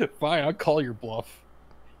 fine, I'll call your bluff.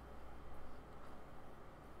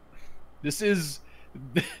 This is...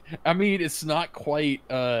 I mean, it's not quite...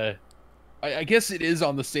 I guess it is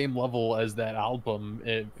on the same level as that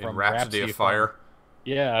album from Rhapsody of Fire.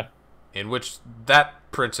 Yeah. In which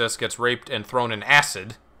that princess gets raped and thrown in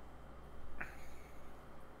acid.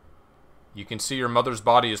 You can see your mother's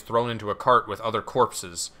body is thrown into a cart with other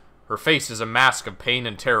corpses. Her face is a mask of pain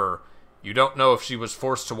and terror. You don't know if she was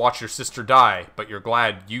forced to watch your sister die, but you're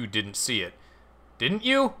glad you didn't see it. Didn't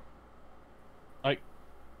you? I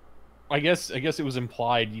guess it was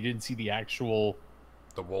implied you didn't see the actual...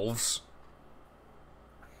 The wolves?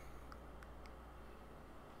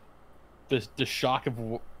 The shock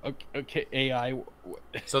of... Okay, AI...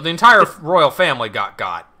 So the entire royal family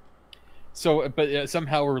got. So, but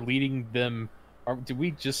somehow we're leading them... Did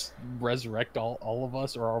we just resurrect all of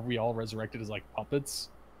us, or are we all resurrected as, like, puppets?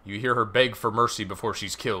 You hear her beg for mercy before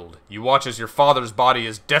she's killed. You watch as your father's body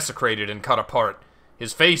is desecrated and cut apart.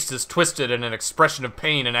 His face is twisted in an expression of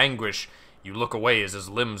pain and anguish. You look away as his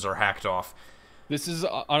limbs are hacked off. This is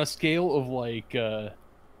on a scale of, like,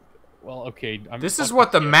 well, okay. This is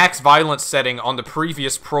what the max violence setting on the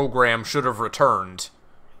previous program should have returned.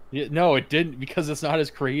 Yeah, no, it didn't, because it's not as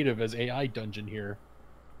creative as AI Dungeon here.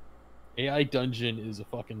 AI Dungeon is a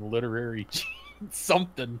fucking literary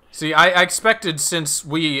something. See, I expected, since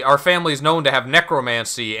our family is known to have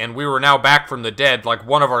necromancy, and we were now back from the dead, like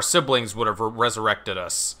one of our siblings would have resurrected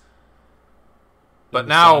us. But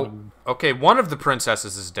now, okay, one of the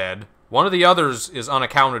princesses is dead, one of the others is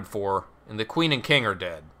unaccounted for, and the queen and king are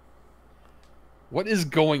dead. What is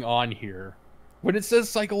going on here? When it says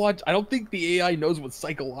psychological, I don't think the AI knows what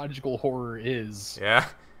psychological horror is. Yeah?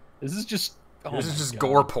 This is just... Oh this is just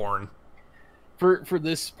gore porn. For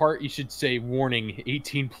this part, you should say, warning,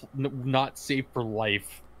 18, not safe for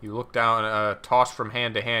life. You look down, tossed from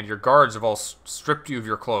hand to hand. Your guards have all stripped you of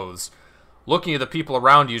your clothes. Looking at the people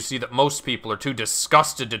around you, see that most people are too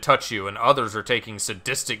disgusted to touch you, and others are taking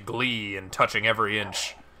sadistic glee and touching every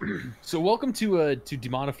inch. So welcome to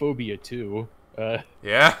Demonophobia 2.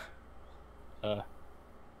 Yeah?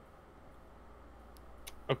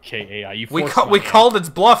 Okay, AI, we called its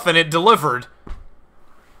bluff and it delivered.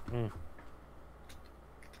 Mm.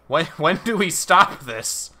 When do we stop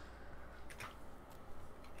this?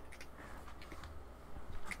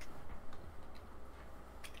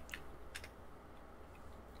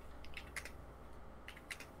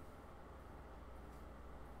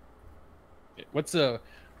 What's a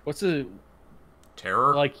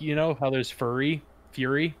terror? Like, you know how there's fury?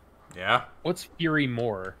 Yeah. What's fury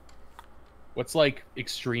more? What's like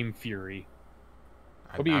extreme fury?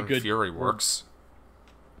 Would be a good fury works.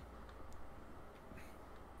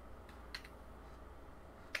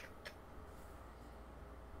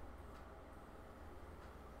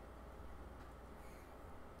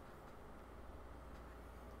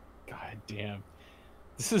 God damn.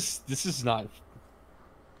 This is not...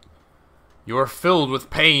 You are filled with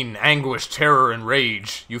pain, anguish, terror, and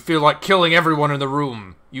rage. You feel like killing everyone in the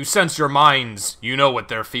room. You sense your minds. You know what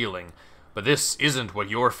they're feeling. But this isn't what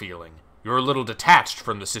you're feeling. You're a little detached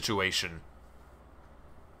from the situation.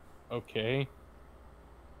 Okay.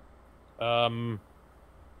 Okay,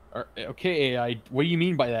 AI. What do you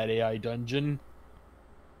mean by that, AI Dungeon?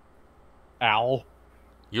 Al?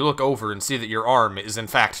 You look over and see that your arm is in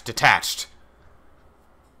fact detached.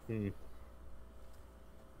 Hmm.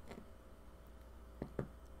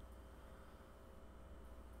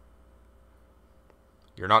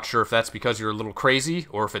 You're not sure if that's because you're a little crazy,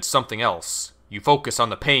 or if it's something else. You focus on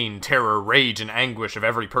the pain, terror, rage, and anguish of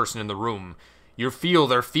every person in the room. You feel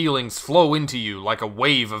their feelings flow into you like a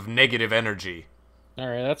wave of negative energy.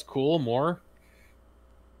 Alright, that's cool. More.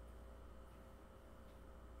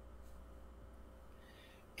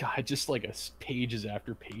 God, just like pages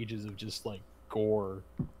after pages of just like gore.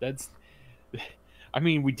 That's... I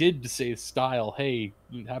mean, we did say style. Hey,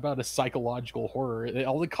 how about a psychological horror?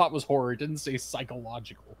 All it caught was horror. It didn't say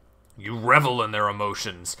psychological. You revel in their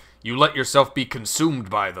emotions. You let yourself be consumed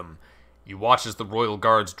by them. You watch as the royal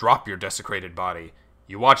guards drop your desecrated body.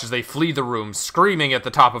 You watch as they flee the room, screaming at the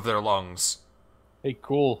top of their lungs. Hey,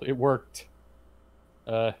 cool. It worked.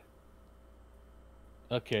 Okay.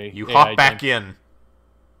 You hop back in.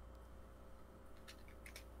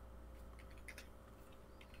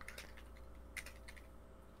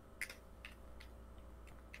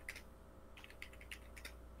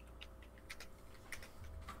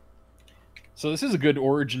 So this is a good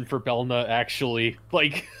origin for Belna, actually.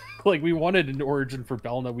 Like we wanted an origin for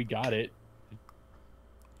Belna, we got it.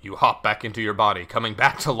 You hop back into your body, coming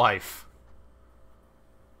back to life.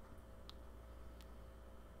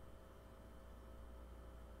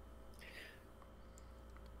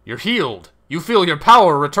 You're healed. You feel your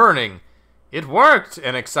power returning. It worked,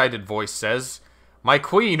 an excited voice says. My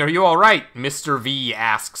queen, are you all right? Mr. V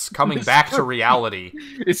asks, coming back to reality.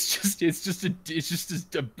 It's just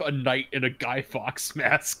a knight in a Guy Fawkes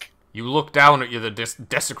mask. You look down at the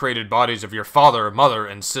desecrated bodies of your father, mother,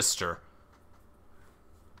 and sister.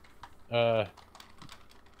 Luna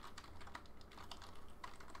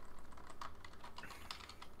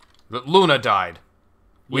died.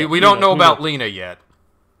 Yeah, we don't know about Lena yet.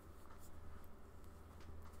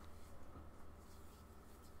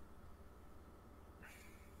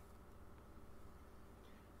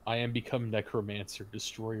 I am become necromancer,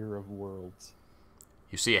 destroyer of worlds.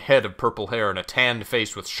 You see a head of purple hair and a tanned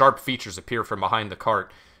face with sharp features appear from behind the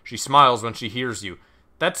cart. She smiles when she hears you.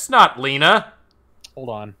 That's not Lena! Hold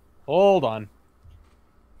on. Hold on.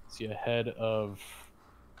 See a head of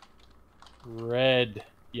red,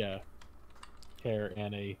 hair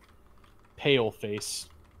and a pale face.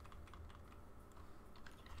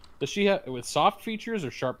 Does she have with soft features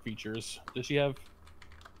or sharp features? Does she have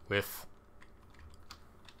with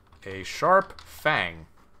a sharp fang?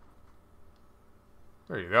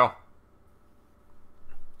 There you go.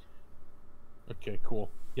 Okay,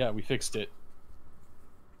 cool. Yeah, we fixed it.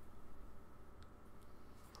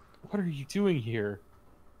 What are you doing here?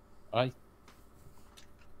 Hold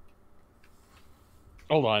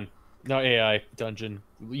on. No, AI dungeon.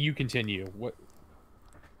 You continue. What?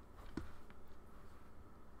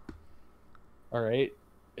 All right.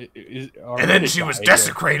 And then she was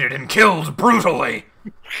desecrated and killed brutally.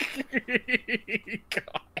 God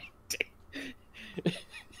damn.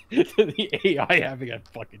 The AI having a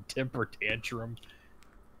fucking temper tantrum.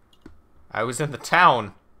 I was in the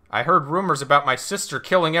town. I heard rumors about my sister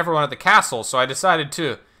killing everyone at the castle, so I decided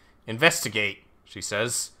to investigate, she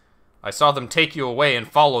says. I saw them take you away and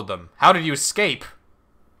followed them. How did you escape?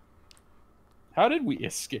 How did we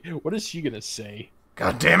escape? What is she gonna say?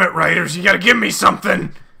 God damn it, writers, you gotta give me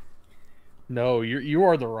something! No, you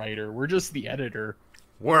are the writer. We're just the editor.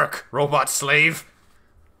 Work, robot slave.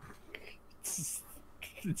 It's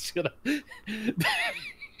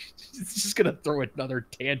just gonna throw another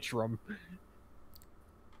tantrum.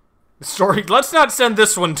 Story. Let's not send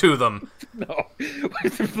this one to them. No,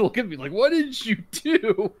 look at me like, what did you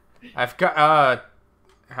do? I've got.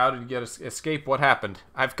 How did you get escape? What happened?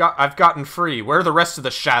 I've gotten free. Where are the rest of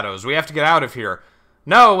the shadows? We have to get out of here.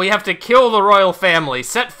 No, we have to kill the royal family.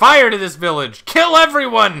 Set fire to this village. Kill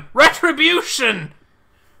everyone. Retribution.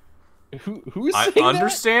 Who's saying I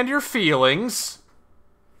understand your feelings.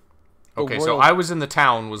 Okay, so I was in the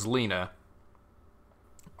town was Lena.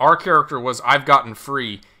 Our character was I've gotten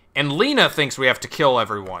free. And Lena thinks we have to kill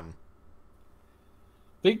everyone.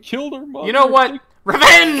 They killed her mother. You know what?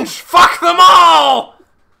 Revenge! Fuck them all!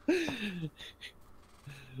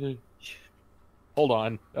 Hold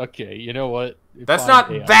on. Okay, you know what? That's not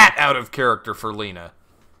that out of character for Lena.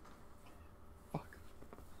 Fuck.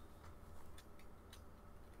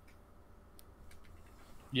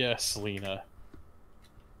 Yes, Lena.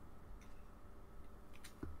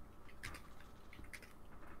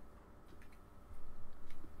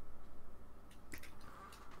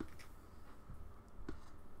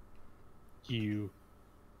 You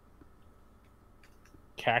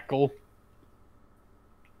cackle.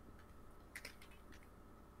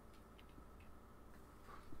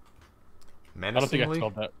 Menacingly? I don't think I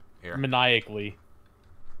spelled that. Here. Maniacally.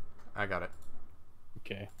 I got it.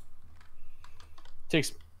 Okay.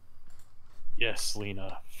 Takes. Yes,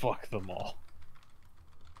 Lena. Fuck them all.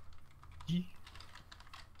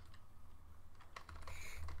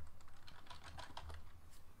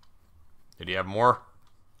 Did you have more?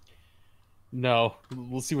 No,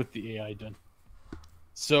 we'll see what the AI done.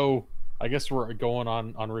 So I guess we're going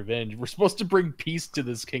on revenge. We're supposed to bring peace to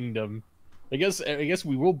this kingdom. I guess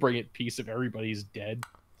we will bring it peace if everybody's dead.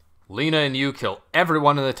 Lena and you kill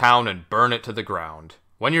everyone in the town and burn it to the ground.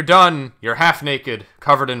 When you're done, you're half naked,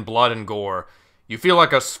 covered in blood and gore. You feel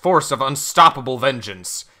like a force of unstoppable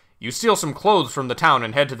vengeance. You steal some clothes from the town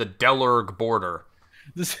and head to the Xelrog border.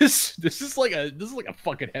 This is like a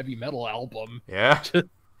fucking heavy metal album. Yeah?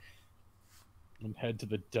 And head to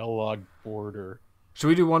the Xelrog border. Should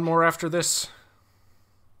we do one more after this?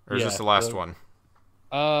 Or is Yeah, this the last one?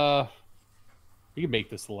 We can make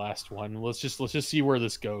this the last one. Let's just see where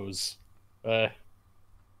this goes. And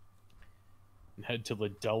head to the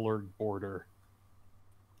Xelrog border.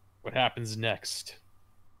 What happens next?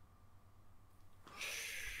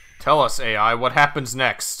 Tell us, AI, what happens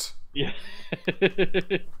next? Yeah.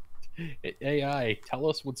 AI, tell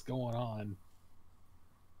us what's going on.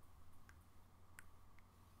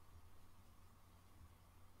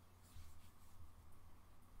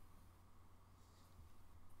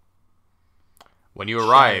 When you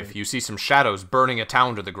arrive, you see some shadows burning a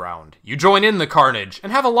town to the ground. You join in the carnage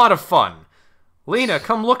and have a lot of fun. Lena,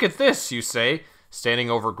 come look at this, you say, standing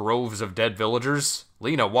over groves of dead villagers.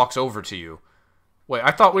 Lena walks over to you. Wait,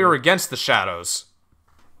 I thought we were against the shadows.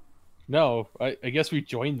 No, I guess we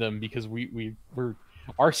joined them because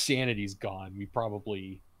our sanity's gone. We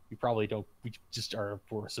probably don't. We just are a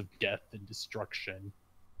force of death and destruction.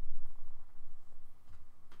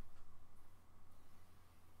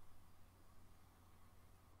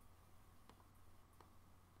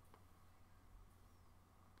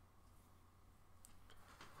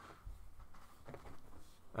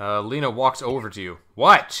 Lena walks over to you.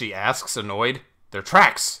 What? She asks, annoyed. They're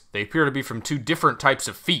tracks. They appear to be from two different types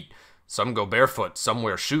of feet. Some go barefoot, some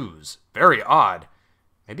wear shoes. Very odd.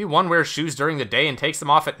 Maybe one wears shoes during the day and takes them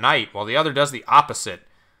off at night, while the other does the opposite.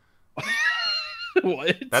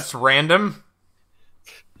 What? That's random.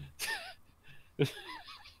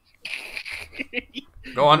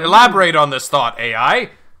 Go on, elaborate on this thought, AI.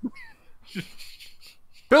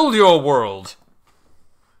 Build your world.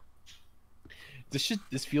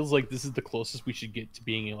 This feels like this is the closest we should get to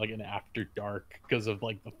being in like an After Dark because of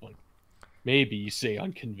like maybe you say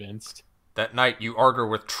unconvinced. That night you argue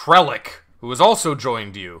with Trellick, who has also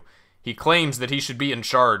joined you. He claims that he should be in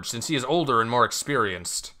charge since he is older and more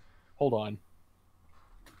experienced. Hold on.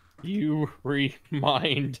 You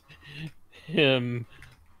remind him.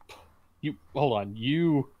 Hold on.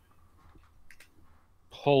 You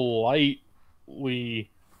politely.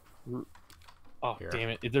 Oh, Here. damn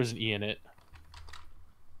it! There's an E in it.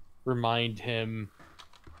 Remind him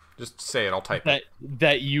Just say it, I'll type it.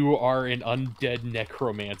 that you are an undead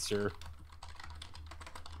necromancer.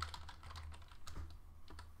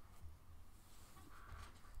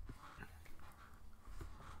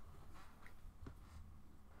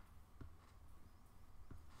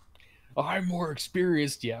 I'm more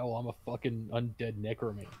experienced. Yeah, well, I'm a fucking undead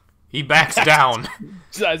necromancer. He backs down.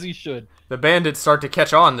 As he should. The bandits start to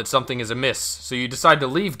catch on that something is amiss, so you decide to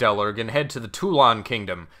leave Xelrog and head to the Tulan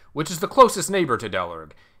Kingdom, which is the closest neighbor to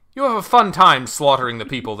Xelrog. You have a fun time slaughtering the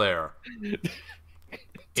people there.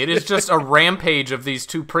 It is just a rampage of these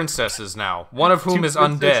two princesses now, one of whom is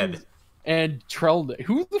undead. And Trelnick.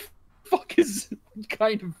 Who the fuck is...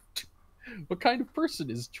 What kind of person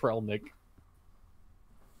is Trelnick?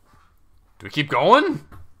 Do we keep going?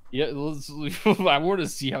 Yeah, I want to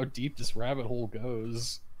see how deep this rabbit hole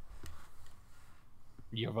goes.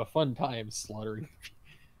 You have a fun time slaughtering.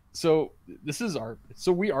 So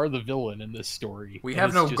we are the villain in this story. We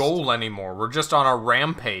have no goal anymore. We're just on a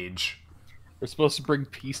rampage. We're supposed to bring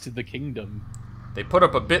peace to the kingdom. They put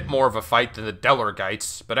up a bit more of a fight than the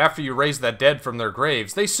Xelroggites, but after you raise that dead from their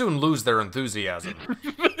graves, they soon lose their enthusiasm.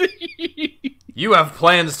 You have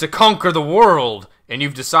plans to conquer the world, and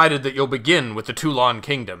you've decided that you'll begin with the Tulan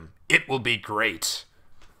Kingdom. It will be great.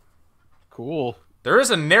 Cool. There is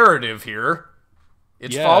a narrative here.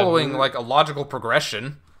 It's following, like, a logical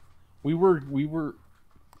progression. We were...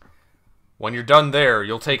 When you're done there,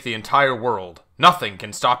 you'll take the entire world. Nothing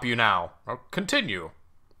can stop you now. I'll continue.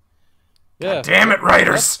 Yeah. God damn it,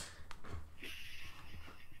 writers!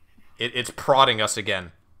 It's prodding us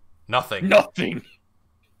again. Nothing. Nothing!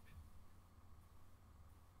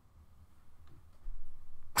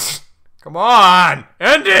 Come on!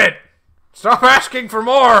 End it! Stop asking for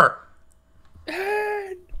more!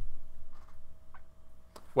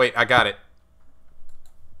 Wait, I got it.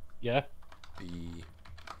 Yeah?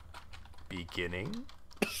 Beginning?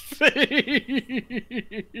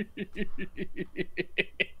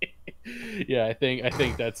 Yeah, I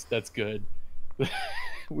think that's good.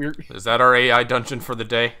 Is that our AI dungeon for the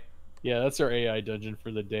day? Yeah, that's our AI dungeon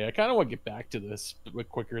for the day. I kind of want to get back to this a bit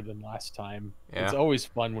quicker than last time. Yeah. It's always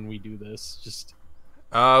fun when we do this,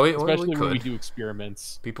 We especially when we could. do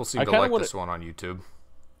experiments. People seem to like this one on YouTube.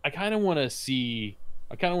 I kind of want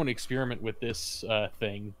to experiment with this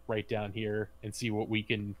thing right down here and see what we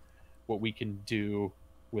can do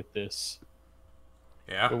with this.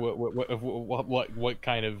 Yeah. What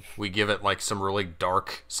kind of... We give it like some really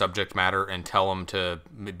dark subject matter and tell them to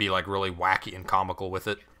be like really wacky and comical with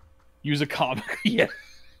it. Use a comic. Yeah.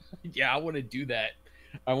 Yeah, I want to do that.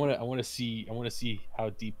 I want to see how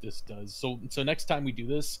deep this does. So next time we do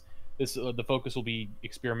this the focus will be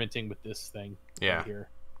experimenting with this thing right here.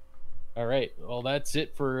 All right. Well, that's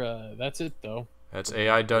it though. That's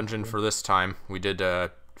AI dungeon for this time. We did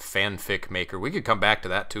fanfic maker. We could come back to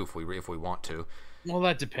that too if we want to. Well,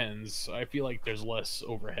 that depends. I feel like there's less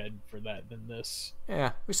overhead for that than this.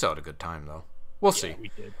 Yeah, we still had a good time though. We'll see. We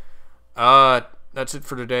did. That's it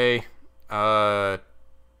for today.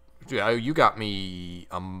 You got me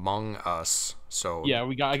Among Us, so yeah,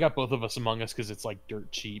 I got both of us Among Us because it's like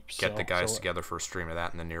dirt cheap. Get the guys together for a stream of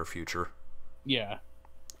that in the near future. Yeah,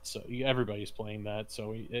 so everybody's playing that, so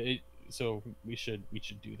we should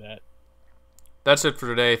do that. That's it for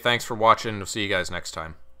today. Thanks for watching. We'll see you guys next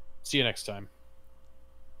time. See you next time.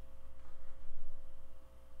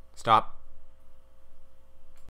 Stop.